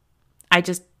I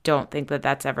just don't think that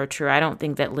that's ever true. I don't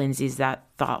think that Lindsay's that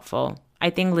thoughtful. I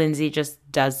think Lindsay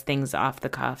just does things off the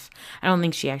cuff. I don't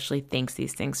think she actually thinks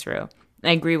these things through.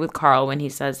 I agree with Carl when he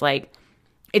says,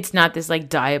 it's not this,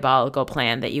 diabolical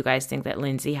plan that you guys think that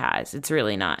Lindsay has. It's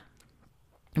really not.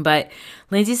 But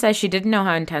Lindsay says she didn't know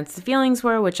how intense the feelings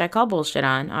were, which I call bullshit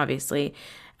on, obviously.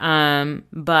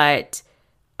 But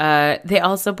they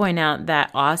also point out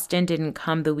that Austin didn't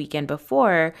come the weekend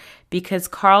before because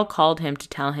Carl called him to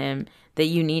tell him that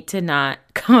you need to not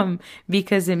come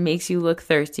because it makes you look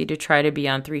thirsty to try to be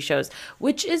on 3 shows,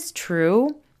 which is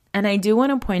true. And I do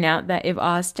want to point out that if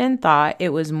Austin thought it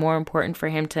was more important for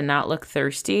him to not look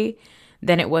thirsty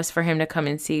than it was for him to come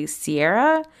and see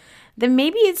Sierra, then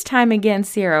maybe it's time again,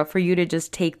 Sierra, for you to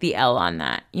just take the L on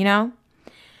that,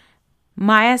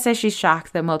 Maya says she's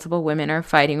shocked that multiple women are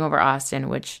fighting over Austin,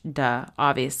 which,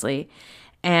 obviously.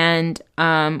 And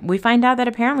we find out that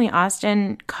apparently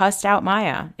Austin cussed out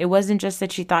Maya. It wasn't just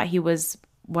that she thought he was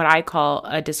what I call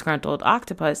a disgruntled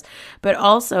octopus, but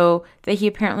also that he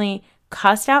apparently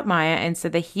cussed out Maya and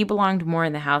said that he belonged more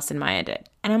in the house than Maya did.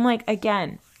 And I'm like,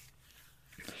 again,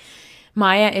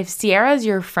 Maya, if Sierra's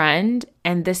your friend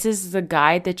and this is the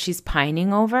guy that she's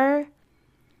pining over,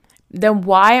 then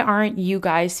why aren't you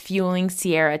guys fueling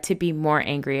Sierra to be more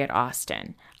angry at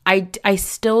Austin? I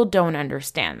still don't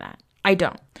understand that. I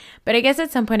don't. But I guess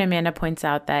at some point Amanda points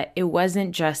out that it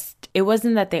wasn't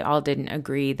that they all didn't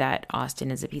agree that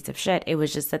Austin is a piece of shit. It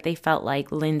was just that they felt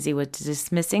like Lindsay was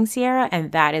dismissing Sierra,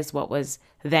 and that is what was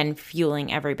then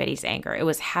fueling everybody's anger. It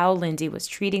was how Lindsay was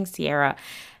treating Sierra,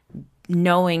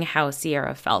 knowing how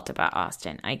Sierra felt about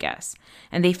Austin, I guess.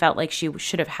 And they felt like she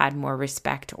should have had more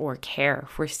respect or care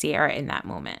for Sierra in that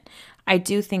moment. I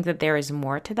do think that there is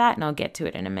more to that, and I'll get to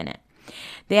it in a minute.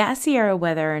 They asked Sierra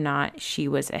whether or not she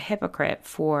was a hypocrite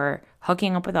for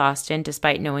hooking up with Austin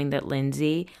despite knowing that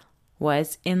Lindsay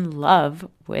was in love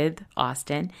with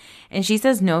Austin. And she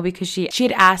says no because she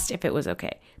had asked if it was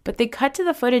okay. But they cut to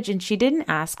the footage and she didn't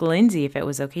ask Lindsay if it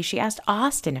was okay. She asked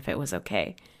Austin if it was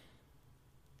okay.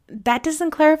 That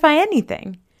doesn't clarify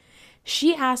anything.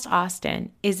 She asked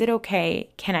Austin, is it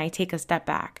okay? Can I take a step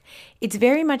back? It's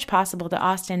very much possible that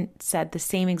Austin said the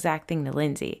same exact thing to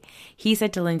Lindsay. He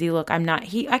said to Lindsay, look,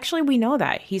 we know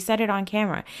that. He said it on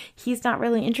camera. He's not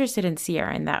really interested in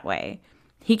Ciara in that way.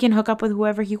 He can hook up with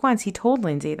whoever he wants. He told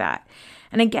Lindsay that.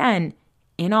 And again,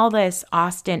 in all this,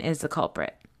 Austin is the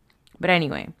culprit. But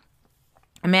anyway,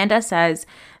 Amanda says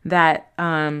that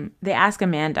they ask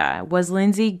Amanda, was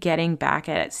Lindsay getting back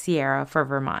at Ciara for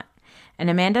Vermont? And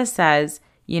Amanda says,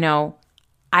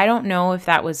 I don't know if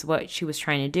that was what she was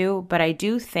trying to do, but I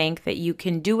do think that you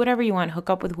can do whatever you want,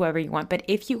 hook up with whoever you want. But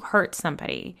if you hurt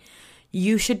somebody,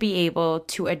 you should be able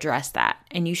to address that.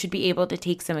 And you should be able to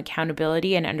take some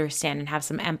accountability and understand and have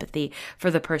some empathy for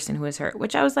the person who is hurt,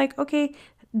 which I was like, okay,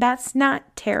 that's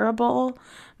not terrible.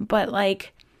 But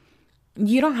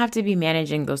you don't have to be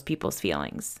managing those people's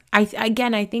feelings. I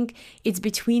think it's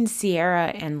between Ciara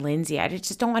and Lindsay. I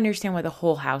just don't understand why the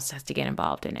whole house has to get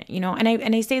involved in it,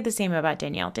 And I say the same about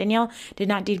Danielle. Danielle did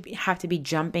not have to be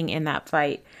jumping in that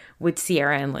fight with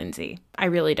Ciara and Lindsay. I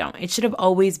really don't. It should have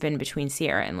always been between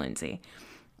Ciara and Lindsay.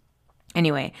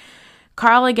 Anyway,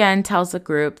 Carl again tells the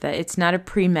group that it's not a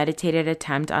premeditated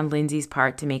attempt on Lindsay's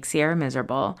part to make Ciara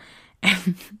miserable.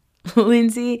 And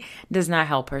Lindsay does not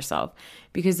help herself,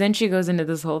 because then she goes into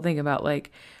this whole thing about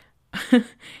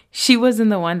she wasn't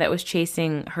the one that was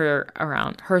chasing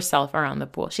herself around the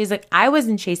pool. She's like, I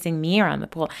wasn't chasing me around the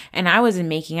pool and I wasn't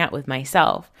making out with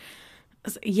myself.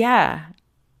 Yeah,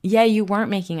 you weren't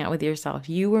making out with yourself.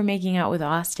 You were making out with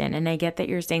Austin. And I get that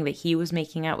you're saying that he was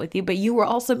making out with you, but you were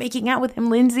also making out with him,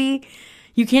 Lindsay.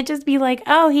 You can't just be like,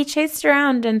 oh, he chased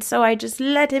around and so I just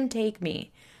let him take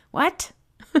me. What?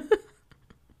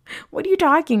 What are you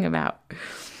talking about?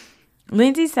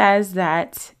 Lindsay says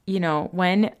that,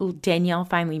 when Danielle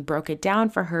finally broke it down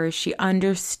for her, she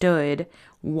understood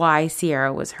why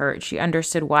Ciara was hurt. She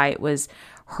understood why it was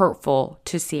hurtful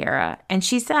to Ciara. And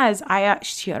she says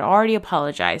she had already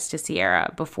apologized to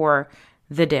Ciara before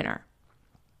the dinner.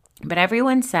 But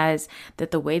everyone says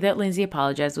that the way that Lindsay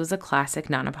apologized was a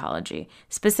classic non-apology.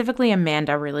 Specifically,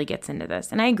 Amanda really gets into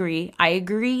this. And I agree. I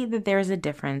agree that there's a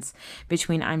difference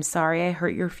between I'm sorry I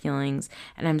hurt your feelings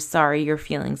and I'm sorry your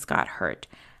feelings got hurt.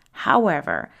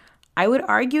 However, I would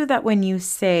argue that when you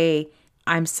say,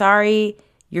 I'm sorry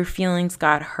your feelings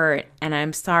got hurt and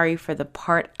I'm sorry for the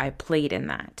part I played in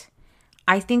that,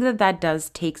 I think that does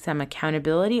take some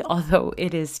accountability, although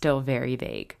it is still very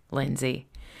vague, Lindsay.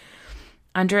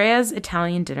 Andrea's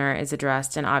Italian dinner is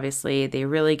addressed, and obviously they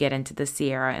really get into the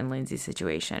Ciara and Lindsay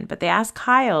situation. But they ask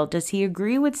Kyle, does he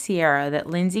agree with Ciara that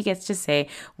Lindsay gets to say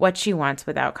what she wants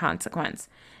without consequence?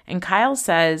 And Kyle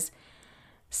says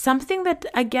something that,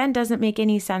 again, doesn't make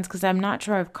any sense, because I'm not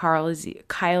sure if Kyle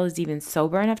is even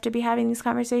sober enough to be having this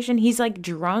conversation. He's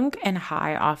drunk and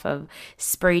high off of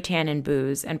spray tan and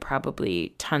booze and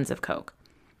probably tons of coke.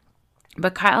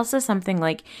 But Kyle says something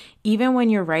like, even when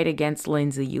you're right against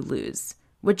Lindsay, you lose.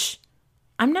 Which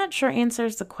I'm not sure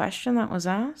answers the question that was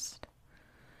asked.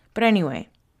 But anyway,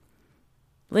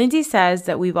 Lindsay says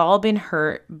that we've all been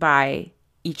hurt by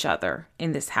each other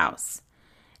in this house.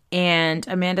 And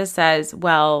Amanda says,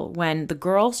 well, when the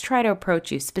girls try to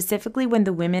approach you, specifically when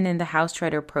the women in the house try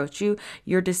to approach you,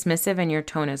 you're dismissive and your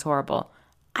tone is horrible.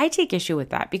 I take issue with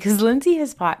that because Lindsay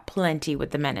has fought plenty with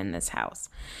the men in this house.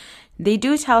 They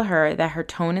do tell her that her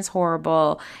tone is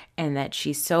horrible and that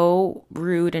she's so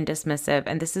rude and dismissive.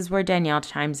 And this is where Danielle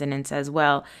chimes in and says,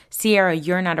 well, Ciara,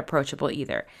 you're not approachable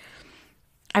either.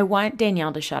 I want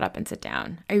Danielle to shut up and sit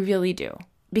down. I really do.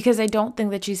 Because I don't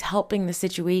think that she's helping the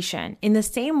situation. In the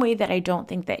same way that I don't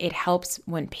think that it helps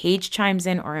when Paige chimes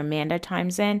in or Amanda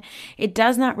chimes in, it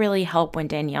does not really help when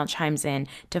Danielle chimes in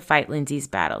to fight Lindsay's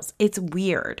battles. It's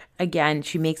weird. Again,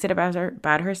 she makes it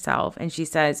about herself and she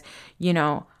says,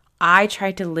 I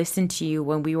tried to listen to you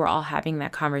when we were all having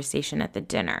that conversation at the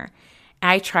dinner.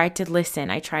 I tried to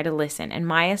listen. And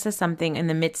Maya says something in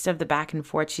the midst of the back and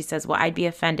forth. She says, well, I'd be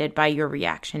offended by your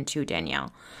reaction to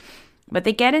Danielle. But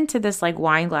they get into this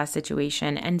wine glass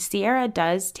situation, and Ciara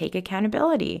does take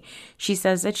accountability. She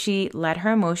says that she let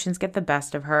her emotions get the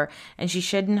best of her and she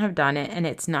shouldn't have done it, and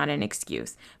it's not an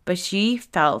excuse. But she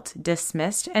felt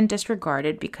dismissed and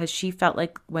disregarded because she felt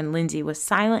like when Lindsay was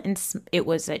silent, and it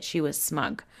was that she was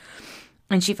smug.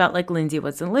 And she felt like Lindsay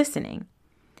wasn't listening.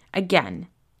 Again,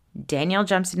 Danielle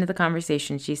jumps into the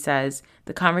conversation. She says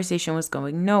the conversation was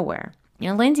going nowhere.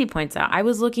 Lindsay points out, I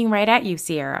was looking right at you,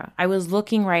 Ciara. I was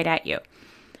looking right at you.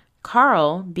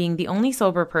 Carl, being the only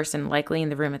sober person likely in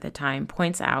the room at the time,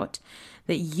 points out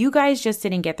that you guys just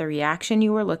didn't get the reaction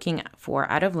you were looking for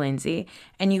out of Lindsay,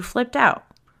 and you flipped out,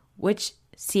 which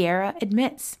Sierra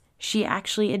admits. She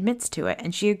actually admits to it,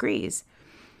 and she agrees.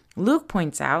 Luke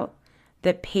points out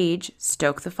that Paige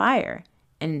stoked the fire,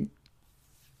 and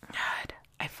God,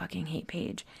 I fucking hate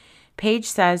Paige. Paige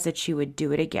says that she would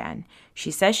do it again. She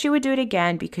says she would do it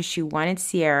again because she wanted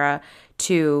Sierra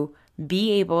to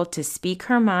be able to speak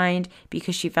her mind,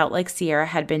 because she felt like Sierra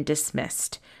had been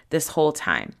dismissed this whole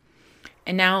time.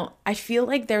 And now I feel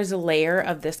like there's a layer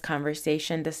of this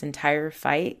conversation, this entire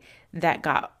fight, that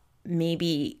got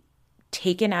maybe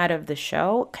taken out of the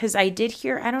show. Because I did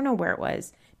hear, I don't know where it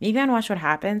was, maybe on Watch What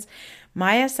Happens,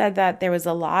 Maya said that there was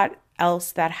a lot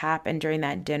else that happened during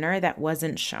that dinner that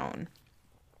wasn't shown.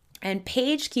 And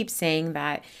Paige keeps saying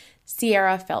that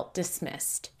Sierra felt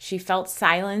dismissed. She felt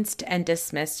silenced and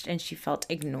dismissed, and she felt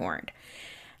ignored.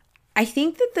 I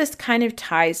think that this kind of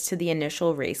ties to the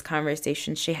initial race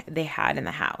conversation they had in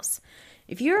the house.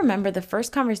 If you remember, the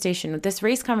first conversation, this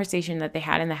race conversation that they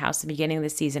had in the house at the beginning of the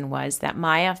season, was that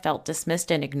Maya felt dismissed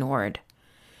and ignored.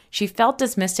 She felt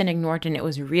dismissed and ignored, and it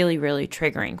was really, really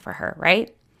triggering for her,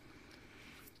 right?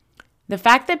 The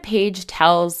fact that Paige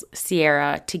tells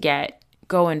Sierra to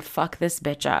go and fuck this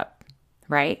bitch up,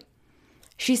 right?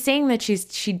 She's saying that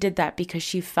she did that because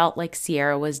she felt like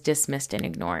Sierra was dismissed and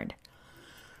ignored.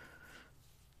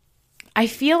 I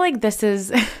feel like this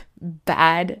is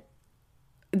bad.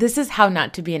 This is how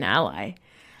not to be an ally.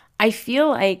 I feel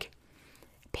like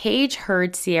Paige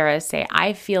heard Sierra say,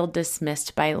 I feel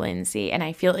dismissed by Lindsay, and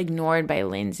I feel ignored by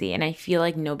Lindsay, and I feel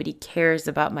like nobody cares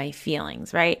about my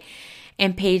feelings, right?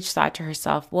 And Paige thought to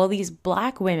herself, well, these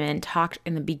Black women talked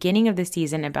in the beginning of the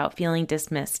season about feeling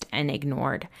dismissed and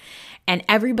ignored. And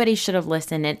everybody should have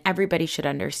listened, and everybody should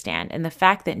understand. And the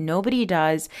fact that nobody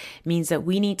does means that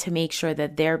we need to make sure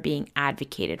that they're being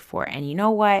advocated for. And you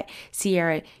know what,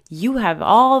 Sierra, you have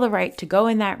all the right to go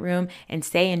in that room and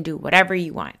say and do whatever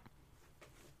you want.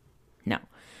 No.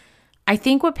 I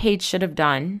think what Paige should have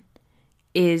done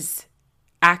is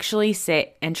actually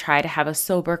sit and try to have a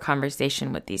sober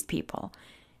conversation with these people.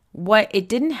 What it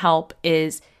didn't help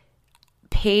is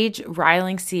Paige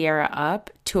riling Sierra up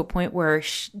to a point where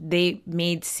they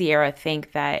made Sierra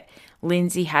think that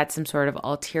Lindsay had some sort of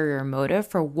ulterior motive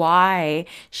for why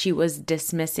she was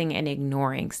dismissing and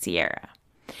ignoring Sierra.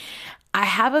 I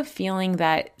have a feeling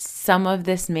that some of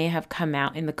this may have come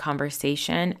out in the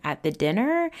conversation at the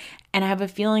dinner, and I have a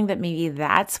feeling that maybe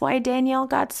that's why Danielle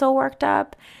got so worked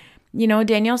up. You know,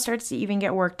 Danielle starts to even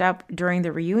get worked up during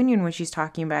the reunion when she's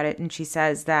talking about it, and she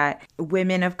says that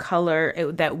women of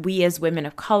color, that we as women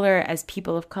of color, as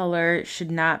people of color,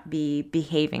 should not be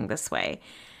behaving this way.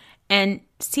 And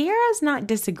Sierra's not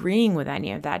disagreeing with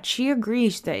any of that. She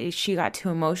agrees that she got too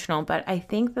emotional, but I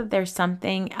think that there's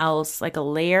something else, like a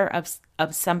layer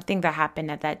of something that happened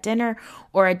at that dinner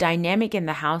or a dynamic in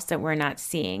the house that we're not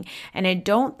seeing. And I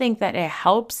don't think that it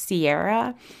helps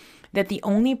Sierra that the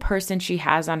only person she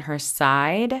has on her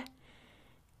side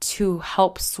to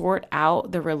help sort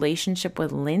out the relationship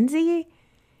with Lindsay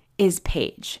is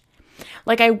Paige.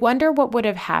 Like, I wonder what would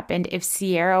have happened if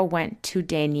Sierra went to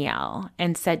Danielle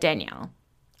and said, Danielle,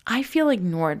 I feel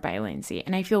ignored by Lindsay,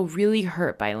 and I feel really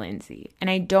hurt by Lindsay, and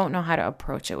I don't know how to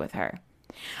approach it with her.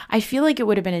 I feel like it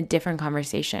would have been a different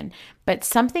conversation, but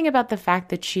something about the fact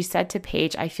that she said to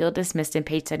Paige, I feel dismissed, and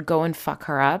Paige said, go and fuck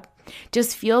her up,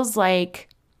 just feels like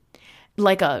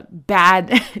a bad,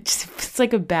 it's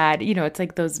like a bad, you know, it's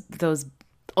like those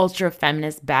ultra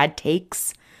feminist bad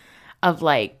takes of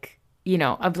like, you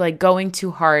know, of like going too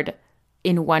hard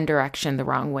in one direction the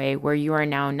wrong way, where you are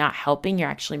now not helping, you're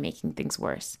actually making things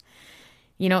worse.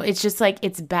 You know, it's just like,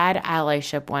 it's bad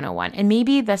allyship 101. And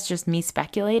maybe that's just me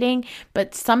speculating,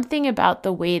 but something about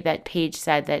the way that Paige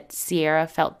said that Sierra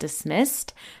felt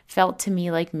dismissed felt to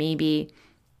me like maybe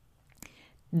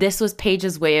this was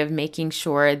Paige's way of making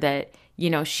sure that, you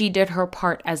know, she did her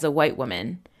part as a white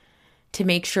woman to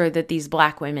make sure that these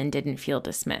Black women didn't feel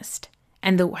dismissed.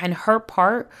 And her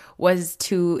part was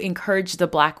to encourage the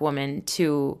Black woman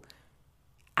to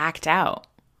act out.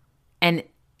 And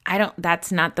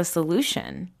that's not the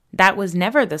solution. That was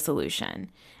never the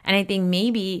solution. And I think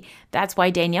maybe that's why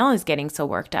Danielle is getting so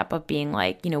worked up of being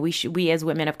like, you know, we as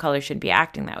women of color should be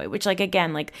acting that way, which, like,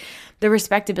 again, like the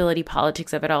respectability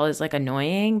politics of it all is like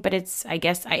annoying, but I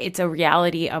guess it's a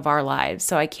reality of our lives.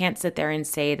 So I can't sit there and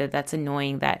say that that's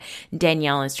annoying that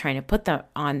Danielle is trying to put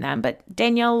that on them, but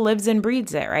Danielle lives and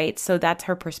breathes it, right? So that's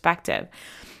her perspective.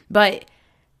 But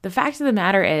the fact of the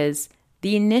matter is,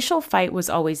 the initial fight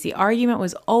was always, the argument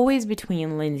was always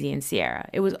between Lindsay and Sierra.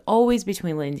 It was always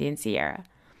between Lindsay and Sierra.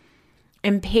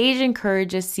 And Paige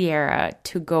encourages Sierra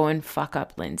to go and fuck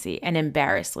up Lindsay and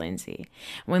embarrass Lindsay.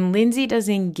 When Lindsay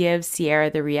doesn't give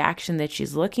Sierra the reaction that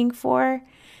she's looking for,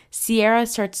 Sierra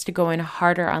starts to go in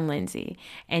harder on Lindsay.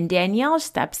 And Danielle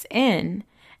steps in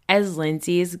as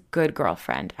Lindsay's good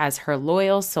girlfriend, as her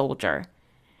loyal soldier.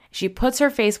 She puts her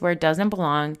face where it doesn't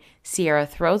belong. Sierra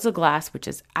throws a glass, which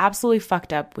is absolutely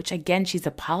fucked up, which again, she's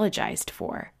apologized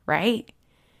for, right?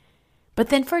 But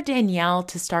then for Danielle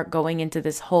to start going into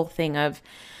this whole thing of,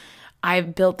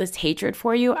 I've built this hatred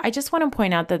for you, I just want to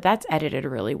point out that that's edited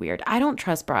really weird. I don't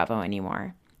trust Bravo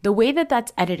anymore. The way that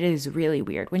that's edited is really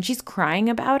weird. When she's crying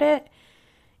about it,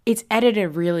 it's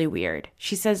edited really weird.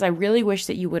 She says, I really wish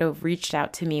that you would have reached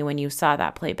out to me when you saw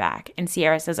that playback. And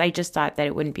Sierra says, I just thought that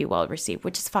it wouldn't be well received,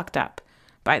 which is fucked up,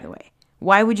 by the way.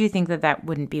 Why would you think that that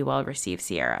wouldn't be well received,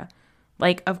 Sierra?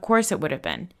 Like, of course it would have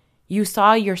been. You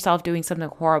saw yourself doing something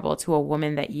horrible to a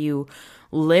woman that you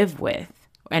live with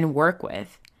and work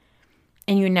with,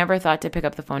 and you never thought to pick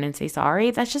up the phone and say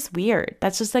sorry. That's just weird.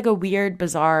 That's just like a weird,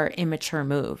 bizarre, immature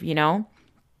move, you know?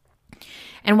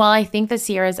 And while I think that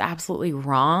Sierra is absolutely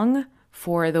wrong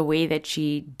for the way that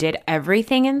she did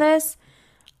everything in this,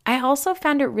 I also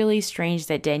found it really strange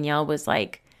that Danielle was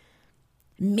like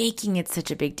making it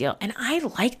such a big deal. And I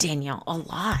like Danielle a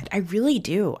lot. I really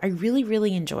do. I really,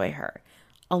 really enjoy her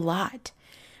a lot.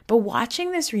 But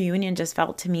watching this reunion just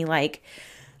felt to me like,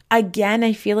 again,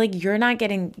 I feel like you're not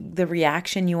getting the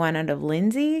reaction you want out of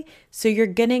Lindsay. So you're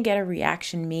going to get a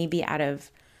reaction maybe out of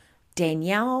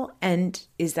Danielle. And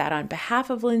is that on behalf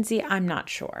of Lindsay? I'm not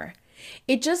sure.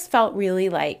 It just felt really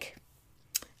like,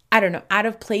 I don't know, out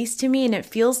of place to me. And it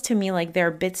feels to me like there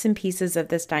are bits and pieces of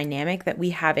this dynamic that we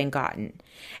haven't gotten.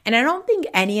 And I don't think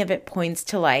any of it points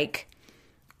to like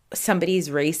somebody's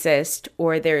racist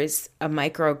or there's a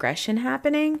microaggression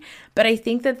happening. But I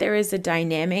think that there is a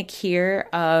dynamic here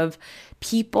of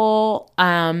people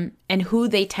and who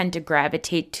they tend to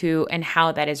gravitate to and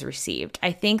how that is received.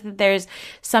 I think that there's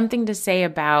something to say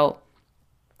about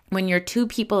when you're two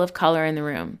people of color in the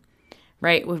room,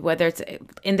 right? Whether it's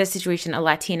in this situation, a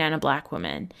Latina and a Black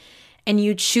woman, and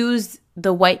you choose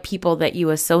the white people that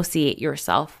you associate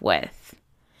yourself with,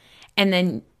 and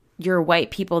then your white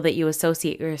people that you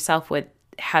associate yourself with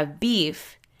have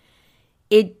beef,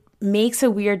 it makes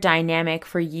a weird dynamic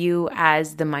for you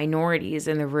as the minorities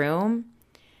in the room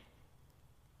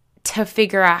to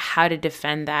figure out how to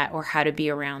defend that or how to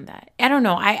be around that. I don't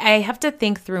know. I have to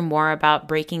think through more about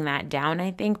breaking that down,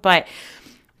 I think. But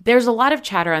there's a lot of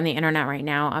chatter on the internet right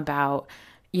now about,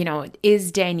 you know,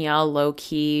 is Danielle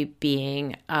low-key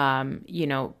being,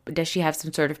 does she have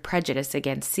some sort of prejudice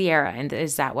against Sierra? And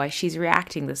is that why she's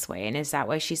reacting this way? And is that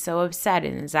why she's so upset?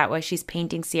 And is that why she's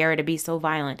painting Sierra to be so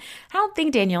violent? I don't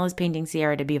think Danielle is painting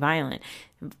Sierra to be violent.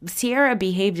 Sierra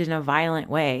behaved in a violent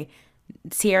way.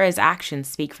 Sierra's actions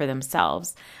speak for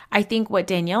themselves. I think what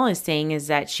Danielle is saying is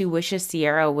that she wishes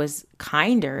Sierra was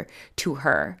kinder to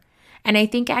her. And I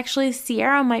think actually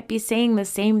Sierra might be saying the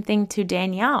same thing to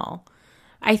Danielle.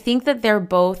 I think that they're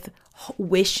both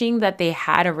wishing that they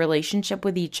had a relationship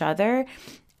with each other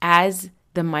as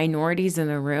the minorities in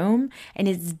the room, and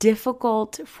it's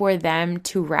difficult for them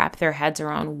to wrap their heads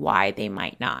around why they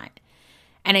might not.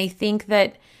 And I think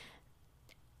that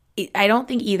I don't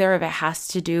think either of it has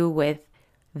to do with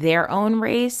their own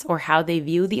race or how they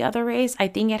view the other race. I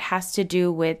think it has to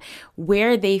do with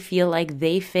where they feel like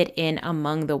they fit in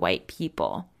among the white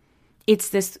people. It's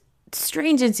this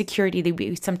strange insecurity that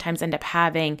we sometimes end up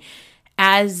having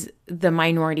as the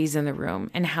minorities in the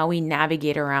room and how we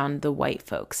navigate around the white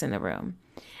folks in the room.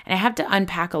 And I have to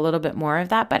unpack a little bit more of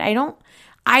that, but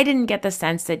I didn't get the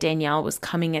sense that Danielle was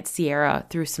coming at Sierra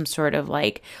through some sort of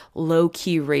like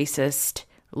low-key racist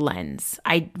lens.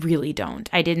 I really don't.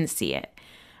 I didn't see it.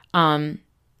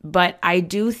 But I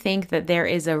do think that there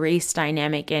is a race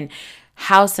dynamic in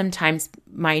how sometimes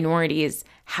minorities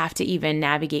have to even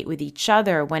navigate with each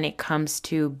other when it comes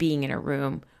to being in a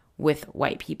room with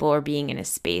white people or being in a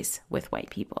space with white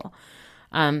people.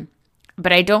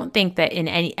 But I don't think that in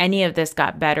any of this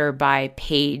got better by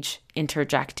Paige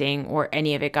interjecting or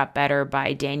any of it got better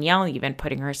by Danielle even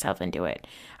putting herself into it.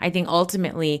 I think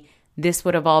ultimately this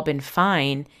would have all been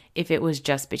fine if it was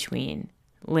just between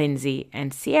Lindsay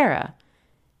and Sierra.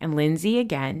 And Lindsay,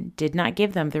 again, did not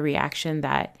give them the reaction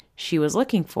that she was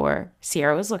looking for,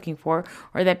 Sierra was looking for,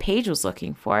 or that Paige was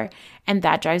looking for. And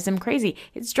that drives them crazy.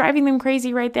 It's driving them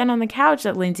crazy right then on the couch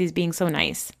that Lindsay's being so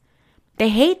nice. They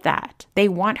hate that. They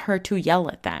want her to yell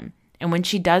at them. And when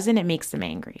she doesn't, it makes them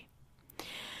angry.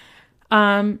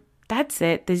 That's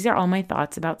it. These are all my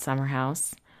thoughts about Summer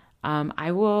House.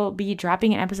 I will be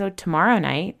dropping an episode tomorrow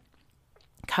night,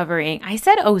 covering, I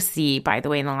said OC, by the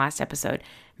way, in the last episode,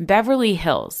 Beverly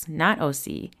Hills, not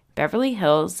OC, Beverly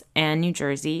Hills and New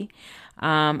Jersey.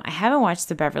 I haven't watched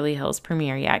the Beverly Hills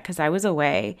premiere yet because I was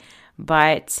away,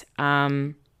 but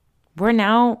we're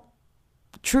now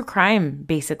true crime,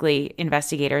 basically,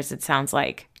 investigators, it sounds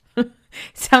like.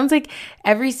 Sounds like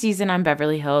every season on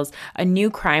Beverly Hills, a new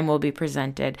crime will be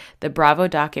presented. The Bravo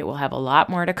docket will have a lot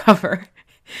more to cover,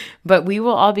 but we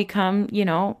will all become,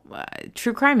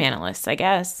 true crime analysts, I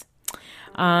guess.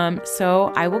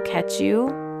 So I will catch you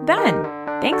then.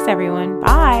 Thanks, everyone.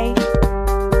 Bye.